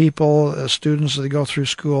so that people, students as they go through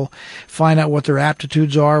school, find out what their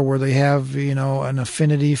aptitudes are, where they have, an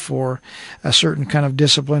affinity for a certain kind of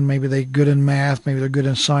discipline. Maybe they're good in math, maybe they're good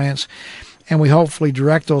in science. And we hopefully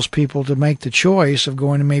direct those people to make the choice of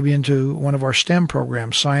going maybe into one of our STEM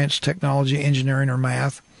programs, science, technology, engineering, or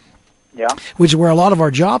math. Yeah. Which is where a lot of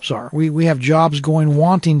our jobs are. We have jobs going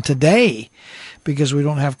wanting today because we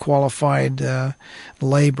don't have qualified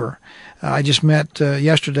labor. I just met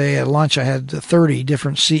yesterday at lunch. I had 30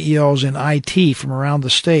 different CEOs in IT from around the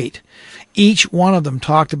state. Each one of them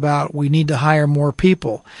talked about we need to hire more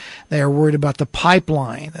people. They are worried about the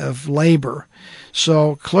pipeline of labor.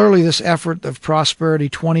 So clearly this effort of Prosperity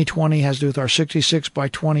 2020 has to do with our 66 by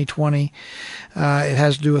 2020. It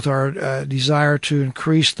has to do with our desire to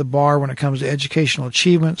increase the bar when it comes to educational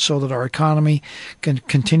achievement so that our economy can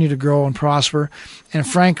continue to grow and prosper. And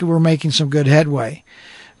frankly, we're making some good headway.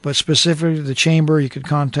 But specifically the chamber, you could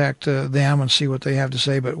contact them and see what they have to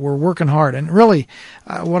say. But we're working hard. And really,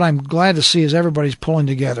 what I'm glad to see is everybody's pulling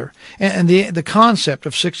together. And the concept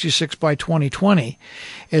of 66 by 2020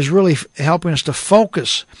 is really helping us to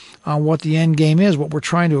focus on what the end game is, what we're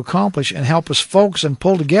trying to accomplish, and help us focus and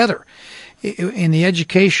pull together. In the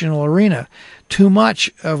educational arena, too much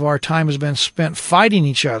of our time has been spent fighting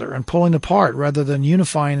each other and pulling apart rather than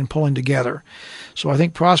unifying and pulling together. So I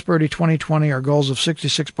think Prosperity 2020, our goals of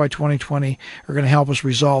 66 by 2020, are going to help us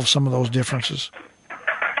resolve some of those differences.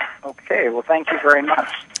 Okay, well, thank you very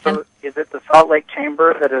much. So is it the Salt Lake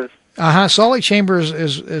Chamber that is... Salt Lake Chamber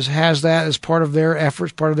has that as part of their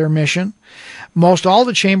efforts, part of their mission. Most all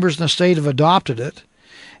the chambers in the state have adopted it.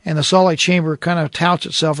 And the Salt Lake Chamber kind of touts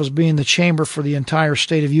itself as being the chamber for the entire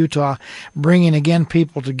state of Utah, bringing, again,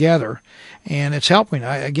 people together. And it's helping.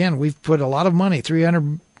 We've put a lot of money,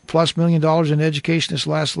 $300+ million in education this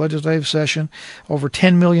last legislative session, over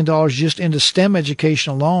 $10 million just into STEM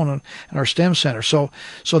education alone and our STEM center. So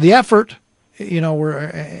the effort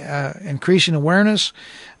we're increasing awareness.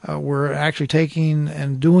 We're actually taking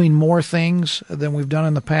and doing more things than we've done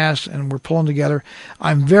in the past, and we're pulling together.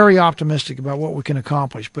 I'm very optimistic about what we can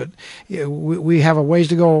accomplish, but we have a ways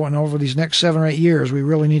to go, and over these next 7 or 8 years, we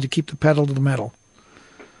really need to keep the pedal to the metal.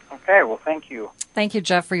 Okay, well, thank you. Thank you,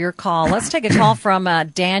 Jeff, for your call. Let's take a call from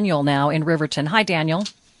Daniel now in Riverton. Hi, Daniel.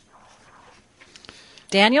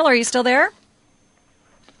 Daniel, are you still there?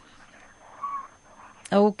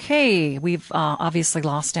 Okay, we've obviously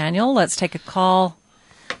lost Daniel. Let's take a call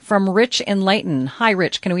from Rich in Layton. Hi,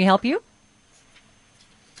 Rich. Can we help you?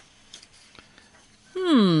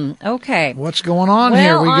 Okay. What's going on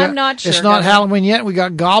here? I'm not sure. It's not Halloween yet. We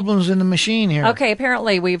got goblins in the machine here. Okay,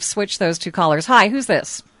 apparently we've switched those two callers. Hi, who's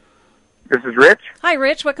this? This is Rich. Hi,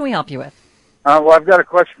 Rich. What can we help you with? Well, I've got a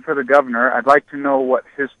question for the governor. I'd like to know what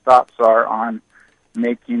his thoughts are on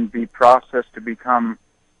making the process to become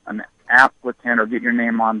an applicant or get your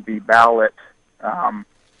name on the ballot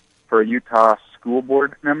for a Utah school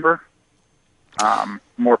board member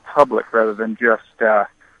more public rather than just, as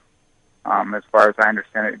far as I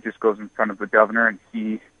understand it, just goes in front of the governor and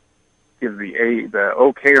he gives the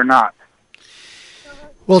okay or not.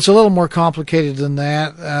 Well, it's a little more complicated than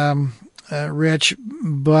that, Rich,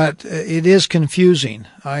 but it is confusing.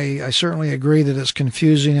 I certainly agree that it's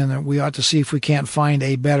confusing and that we ought to see if we can't find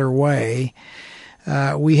a better way.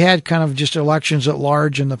 We had kind of just elections at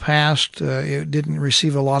large in the past. It didn't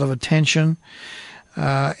receive a lot of attention.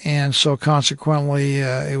 And so consequently,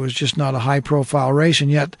 it was just not a high-profile race.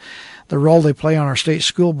 And yet the role they play on our state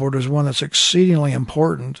school board is one that's exceedingly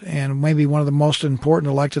important and maybe one of the most important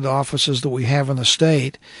elected offices that we have in the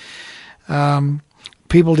state.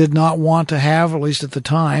 People did not want to have, at least at the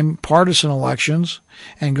time, partisan elections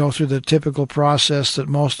and go through the typical process that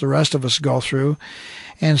most of the rest of us go through.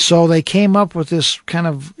 And so they came up with this kind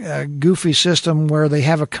of goofy system where they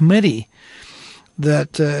have a committee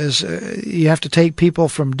that you have to take people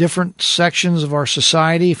from different sections of our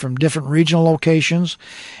society, from different regional locations,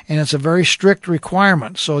 and it's a very strict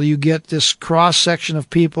requirement. So you get this cross-section of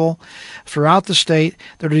people throughout the state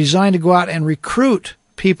that are designed to go out and recruit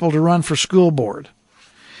people to run for school board.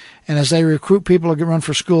 And as they recruit people to run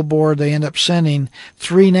for school board, they end up sending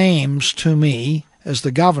 3 names to me as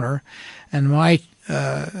the governor, and my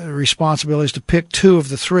responsibility is to pick 2 of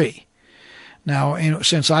the 3. Now,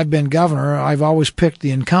 since I've been governor, I've always picked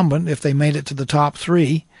the incumbent if they made it to the top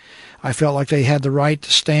 3. I felt like they had the right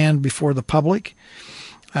to stand before the public,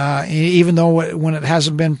 even though when it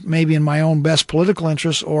hasn't been maybe in my own best political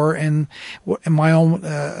interests or in my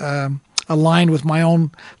own aligned with my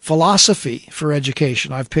own philosophy for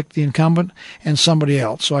education. I've picked the incumbent and somebody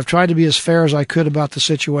else. So I've tried to be as fair as I could about the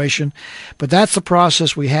situation, but that's the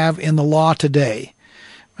process we have in the law today.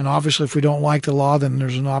 And obviously, if we don't like the law, then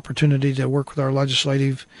there's an opportunity to work with our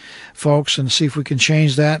legislative folks and see if we can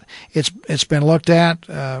change that. It's been looked at.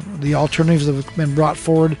 The alternatives that have been brought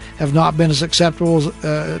forward have not been as acceptable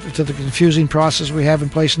to the confusing process we have in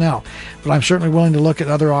place now. But I'm certainly willing to look at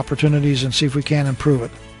other opportunities and see if we can improve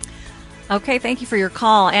it. Okay, thank you for your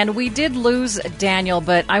call. And we did lose Daniel,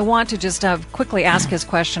 but I want to just quickly ask his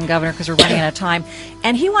question, Governor, because we're running out of time.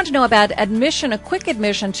 And he wanted to know about admission, a quick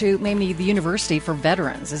admission to maybe the university for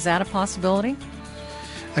veterans. Is that a possibility?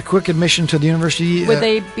 A quick admission to the university? Would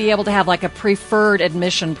they be able to have like a preferred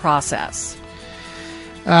admission process?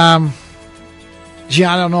 Gee,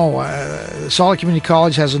 I don't know. Salt Lake Community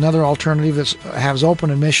College has another alternative that has open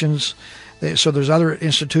admissions. So there's other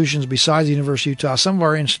institutions besides the University of Utah. Some of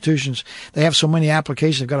our institutions, they have so many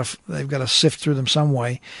applications, they've got to sift through them some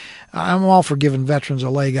way. I'm all for giving veterans a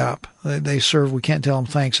leg up. They serve. We can't tell them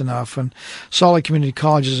thanks enough. And Salt Lake Community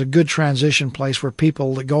College is a good transition place where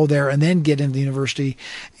people that go there and then get into the university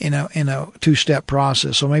in a two-step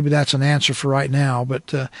process. So maybe that's an answer for right now.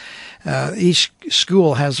 But each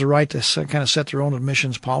school has the right to kind of set their own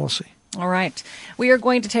admissions policy. All right. We are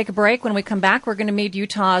going to take a break. When we come back, we're going to meet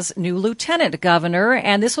Utah's new lieutenant governor,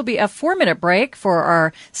 and this will be a 4-minute break for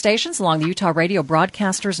our stations along the Utah Radio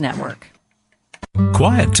Broadcasters Network.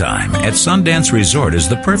 Quiet time at Sundance Resort is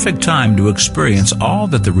the perfect time to experience all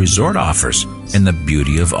that the resort offers in the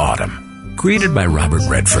beauty of autumn. Created by Robert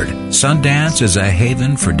Redford, Sundance is a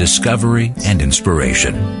haven for discovery and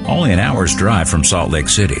inspiration. Only an hour's drive from Salt Lake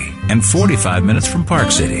City and 45 minutes from Park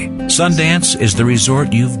City, Sundance is the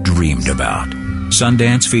resort you've dreamed about.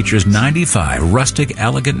 Sundance features 95 rustic,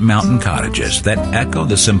 elegant mountain cottages that echo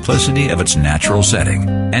the simplicity of its natural setting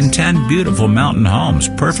and 10 beautiful mountain homes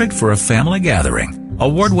perfect for a family gathering.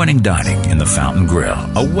 Award-winning dining in the Fountain Grill,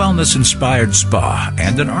 a wellness-inspired spa,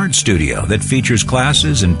 and an art studio that features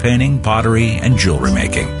classes in painting, pottery, and jewelry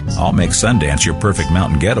making. All make Sundance your perfect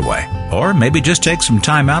mountain getaway. Or maybe just take some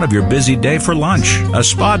time out of your busy day for lunch, a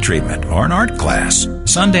spa treatment, or an art class.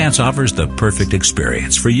 Sundance offers the perfect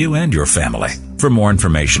experience for you and your family. For more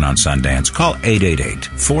information on Sundance, call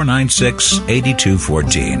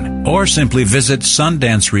 888-496-8214 or simply visit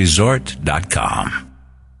sundanceresort.com.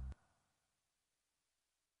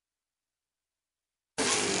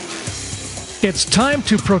 It's time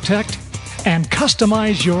to protect and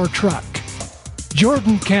customize your truck.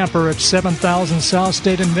 Jordan Camper at 7000 South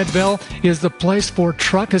State in Midvale is the place for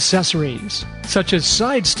truck accessories, such as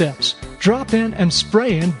side steps, drop-in and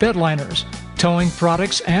spray-in bed liners, towing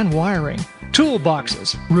products and wiring,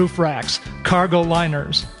 toolboxes, roof racks, cargo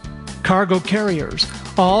liners, cargo carriers,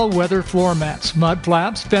 all-weather floor mats, mud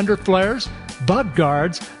flaps, fender flares, bug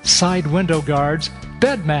guards, side window guards,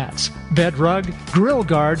 bed mats, bed rug, grill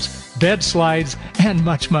guards, bed slides, and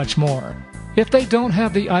much, much more. If they don't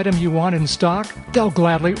have the item you want in stock, they'll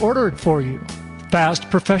gladly order it for you. Fast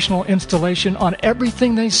professional installation on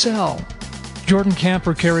everything they sell. Jordan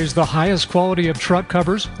Camper carries the highest quality of truck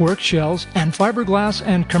covers, work shells, and fiberglass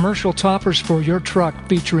and commercial toppers for your truck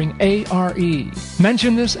featuring ARE.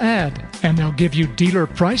 Mention this ad, and they'll give you dealer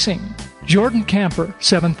pricing. Jordan Camper,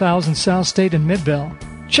 7000 South State in Midvale.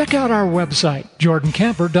 Check out our website,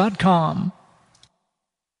 jordancamper.com.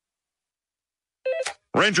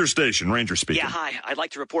 Ranger Station, Ranger speaking. Yeah, hi. I'd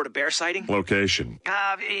like to report a bear sighting. Location.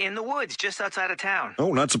 In the woods, just outside of town.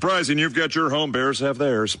 Oh, not surprising. You've got your home. Bears have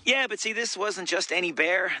theirs. Yeah, but see, this wasn't just any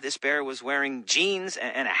bear. This bear was wearing jeans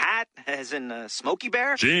and a hat, as in Smokey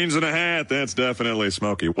Bear. Jeans and a hat. That's definitely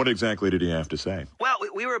Smokey. What exactly did he have to say? Well,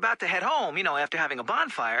 we were about to head home, after having a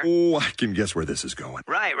bonfire. Oh, I can guess where this is going.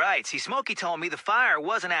 Right. See, Smokey told me the fire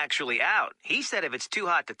wasn't actually out. He said if it's too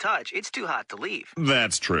hot to touch, it's too hot to leave.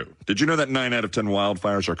 That's true. Did you know that 9 out of 10 wildfires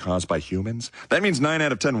are caused by humans? That means 9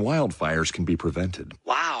 out of 10 wildfires can be prevented.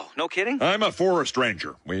 Wow, no kidding? I'm a forest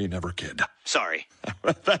ranger. We never kid. Sorry.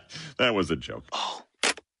 that was a joke. Oh.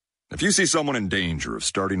 If you see someone in danger of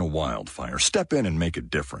starting a wildfire, step in and make a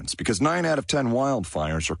difference, because 9 out of 10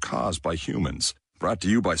 wildfires are caused by humans. Brought to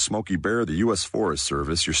you by Smokey Bear, the U.S. Forest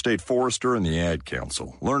Service, your state forester, and the Ad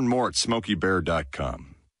Council. Learn more at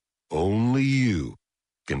smokeybear.com. Only you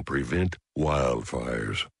can prevent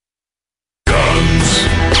wildfires.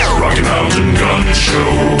 Rocky Mountain Gun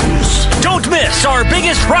Shows. Don't miss our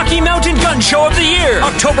biggest Rocky Mountain Gun Show of the year,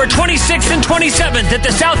 October 26th and 27th at the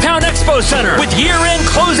Southtown Expo Center, with year-end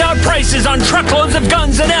closeout prices on truckloads of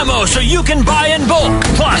guns and ammo so you can buy in bulk,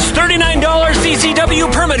 plus $39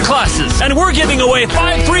 CCW permit classes, and we're giving away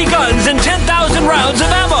 5 free guns and 10,000 rounds of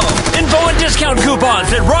ammo. Info and discount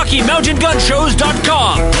coupons at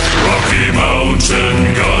RockyMountainGunShows.com. Rocky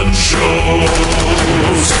Mountain Gun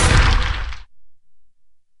Shows.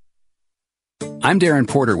 I'm Darren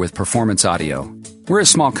Porter with Performance Audio. We're a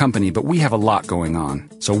small company, but we have a lot going on,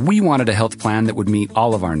 so we wanted a health plan that would meet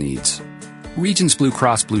all of our needs. Regions Blue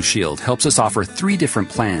Cross Blue Shield helps us offer 3 different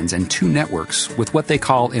plans and 2 networks with what they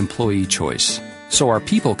call employee choice, so our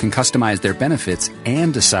people can customize their benefits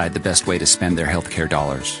and decide the best way to spend their healthcare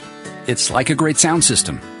dollars. It's like a great sound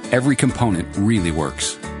system. Every component really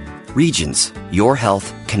works. Regions, your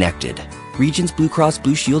health connected. Regions Blue Cross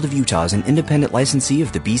Blue Shield of Utah is an independent licensee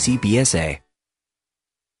of the BCBSA.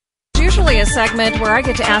 Usually a segment where I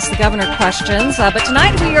get to ask the governor questions, but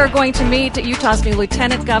tonight we are going to meet Utah's new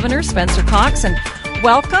Lieutenant Governor, Spencer Cox, and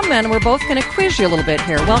welcome, and we're both going to quiz you a little bit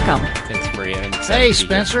here. Welcome. Thanks, Maria. Hey,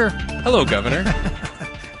 Spencer. Hello, Governor.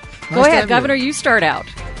 Go ahead, Governor, you start out.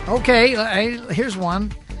 Okay, here's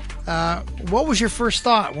one. What was your first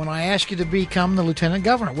thought when I asked you to become the Lieutenant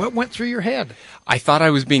Governor? What went through your head? I thought I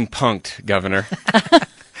was being punked, Governor.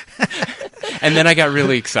 And then I got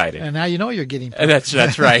really excited. And now you know you're getting punked.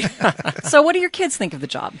 That's right. So what do your kids think of the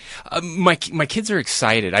job? My kids are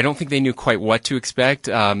excited. I don't think they knew quite what to expect.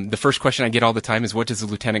 The first question I get all the time is, what does the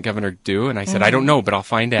Lieutenant Governor do? And I said, I don't know, but I'll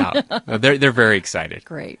find out. They're very excited.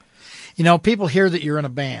 Great. People hear that you're in a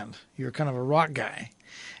band. You're kind of a rock guy.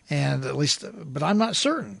 And at least, but I'm not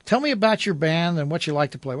certain. Tell me about your band and what you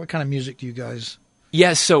like to play. What kind of music do you guys?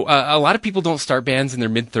 Yes, so a lot of people don't start bands in their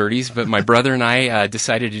mid-30s, but my brother and I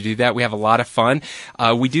decided to do that. We have a lot of fun.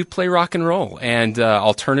 We do play rock and roll and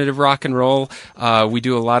alternative rock and roll. We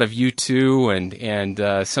do a lot of U2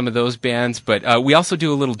 and some of those bands, but we also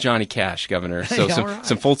do a little Johnny Cash, Governor. So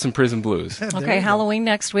some Folsom Prison Blues. Okay, Halloween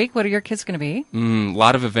next week. What are your kids going to be? A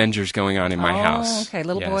lot of Avengers going on in my house. Okay,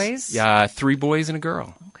 little boys? Yeah, 3 boys and a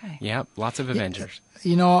girl. Okay. Yep, lots of Avengers.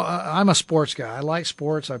 You know, I'm a sports guy. I like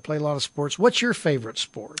sports. I play a lot of sports. What's your favorite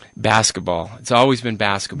sport? Basketball. It's always been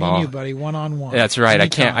basketball. Me and you, buddy, one-on-one. That's right. I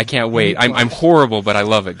can't wait. I'm horrible, but I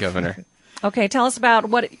love it, Governor. Okay, tell us about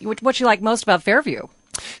what you like most about Fairview.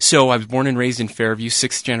 So I was born and raised in Fairview,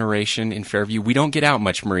 6th generation in Fairview. We don't get out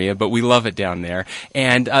much, Maria, but we love it down there.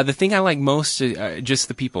 And the thing I like most, just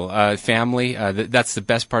the people, family. That's the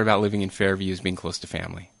best part about living in Fairview, is being close to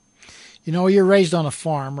family. You know, you're raised on a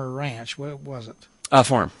farm or ranch. What was it?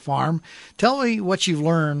 Farm. Farm. Tell me what you've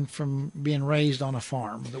learned from being raised on a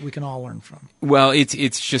farm that we can all learn from. Well,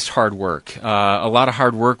 it's just hard work. A lot of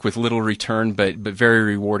hard work with little return, but very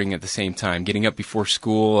rewarding at the same time. Getting up before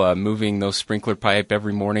school, moving those sprinkler pipe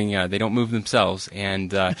every morning. They don't move themselves,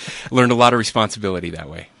 and learned a lot of responsibility that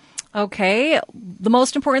way. Okay. The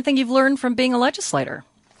most important thing you've learned from being a legislator?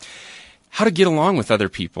 How to get along with other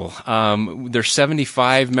people. There's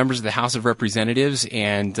 75 members of the House of Representatives,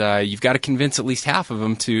 and you've got to convince at least half of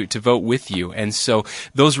them to vote with you. And so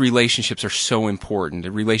those relationships are so important.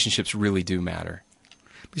 The relationships really do matter.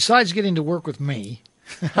 Besides getting to work with me,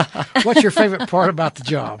 what's your favorite part about the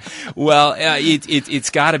job? Well, it's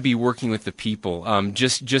got to be working with the people.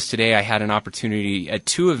 Just today, I had an opportunity at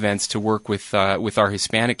 2 events to work with our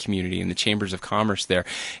Hispanic community in the Chambers of Commerce there,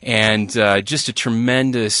 and just a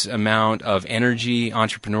tremendous amount of energy,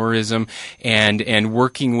 entrepreneurism, and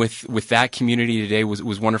working with that community today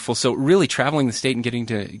was wonderful. So really, traveling the state and getting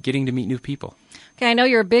to meet new people. Okay, I know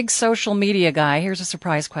you're a big social media guy. Here's a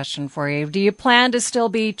surprise question for you. Do you plan to still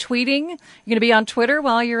be tweeting? You're going to be on Twitter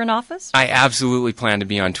while you're in office? I absolutely plan to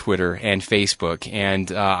be on Twitter and Facebook,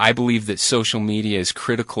 and I believe that social media is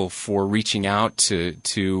critical for reaching out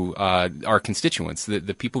to our constituents, the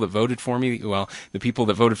people that voted for me, well, the people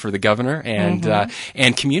that voted for the governor,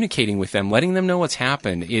 and communicating with them, letting them know what's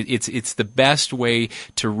happened. It's the best way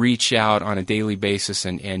to reach out on a daily basis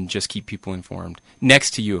and just keep people informed.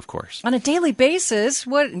 Next to you, of course. On a daily basis?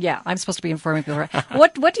 I'm supposed to be informing people.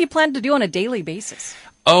 What do you plan to do on a daily basis?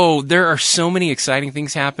 Oh, there are so many exciting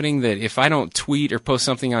things happening that if I don't tweet or post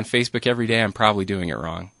something on Facebook every day, I'm probably doing it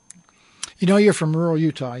wrong. You know, you're from rural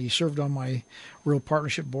Utah. You served on my rural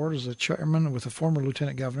partnership board as a chairman with a former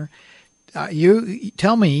lieutenant governor. You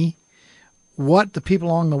tell me what the people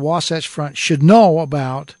along the Wasatch Front should know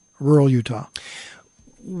about rural Utah.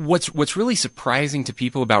 What's really surprising to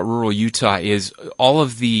people about rural Utah is all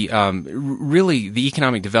of the really the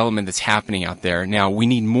economic development that's happening out there. Now, we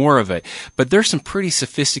need more of it, but there's some pretty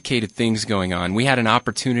sophisticated things going on. We had an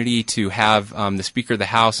opportunity to have the Speaker of the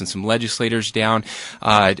House and some legislators down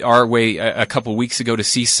our way a couple weeks ago to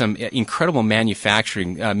see some incredible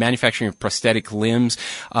manufacturing of prosthetic limbs,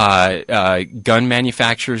 gun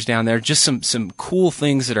manufacturers down there. Just some cool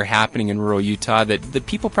things that are happening in rural Utah that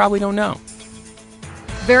people probably don't know.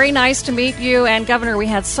 Very nice to meet you. And, Governor, we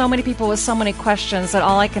had so many people with so many questions that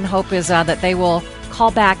all I can hope is that they will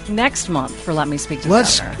call back next month for Let Me Speak to the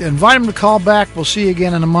Governor. Let's invite them to call back. We'll see you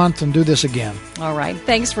again in a month and do this again. All right.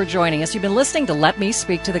 Thanks for joining us. You've been listening to Let Me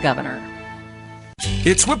Speak to the Governor.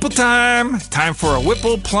 It's Whipple time! Time for a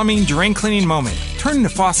Whipple plumbing drain cleaning moment. Turning the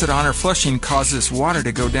faucet on or flushing causes water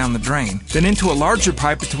to go down the drain, then into a larger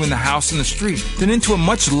pipe between the house and the street, then into a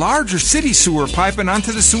much larger city sewer pipe and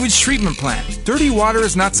onto the sewage treatment plant. Dirty water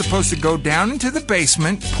is not supposed to go down into the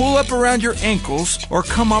basement, pull up around your ankles, or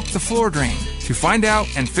come up the floor drain. To find out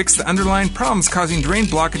and fix the underlying problems causing drain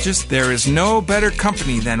blockages, there is no better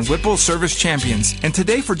company than Whipple Service Champions. And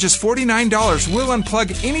today, for just $49, we'll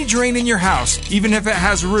unplug any drain in your house, even if it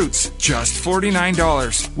has roots. Just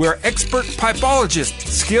 $49. We're expert pipologists,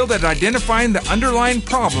 skilled at identifying the underlying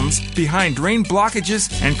problems behind drain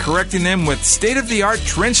blockages and correcting them with state-of-the-art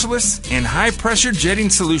trenchless and high-pressure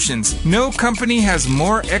jetting solutions. No company has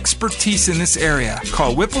more expertise in this area.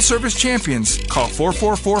 Call Whipple Service Champions. Call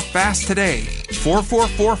 444-FAST today.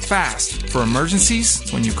 444-FAST. For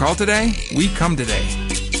emergencies, when you call today, we come today.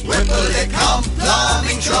 Whipple.com,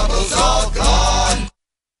 plumbing troubles all gone.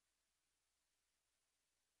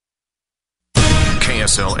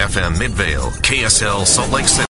 KSL FM Midvale, KSL Salt Lake City.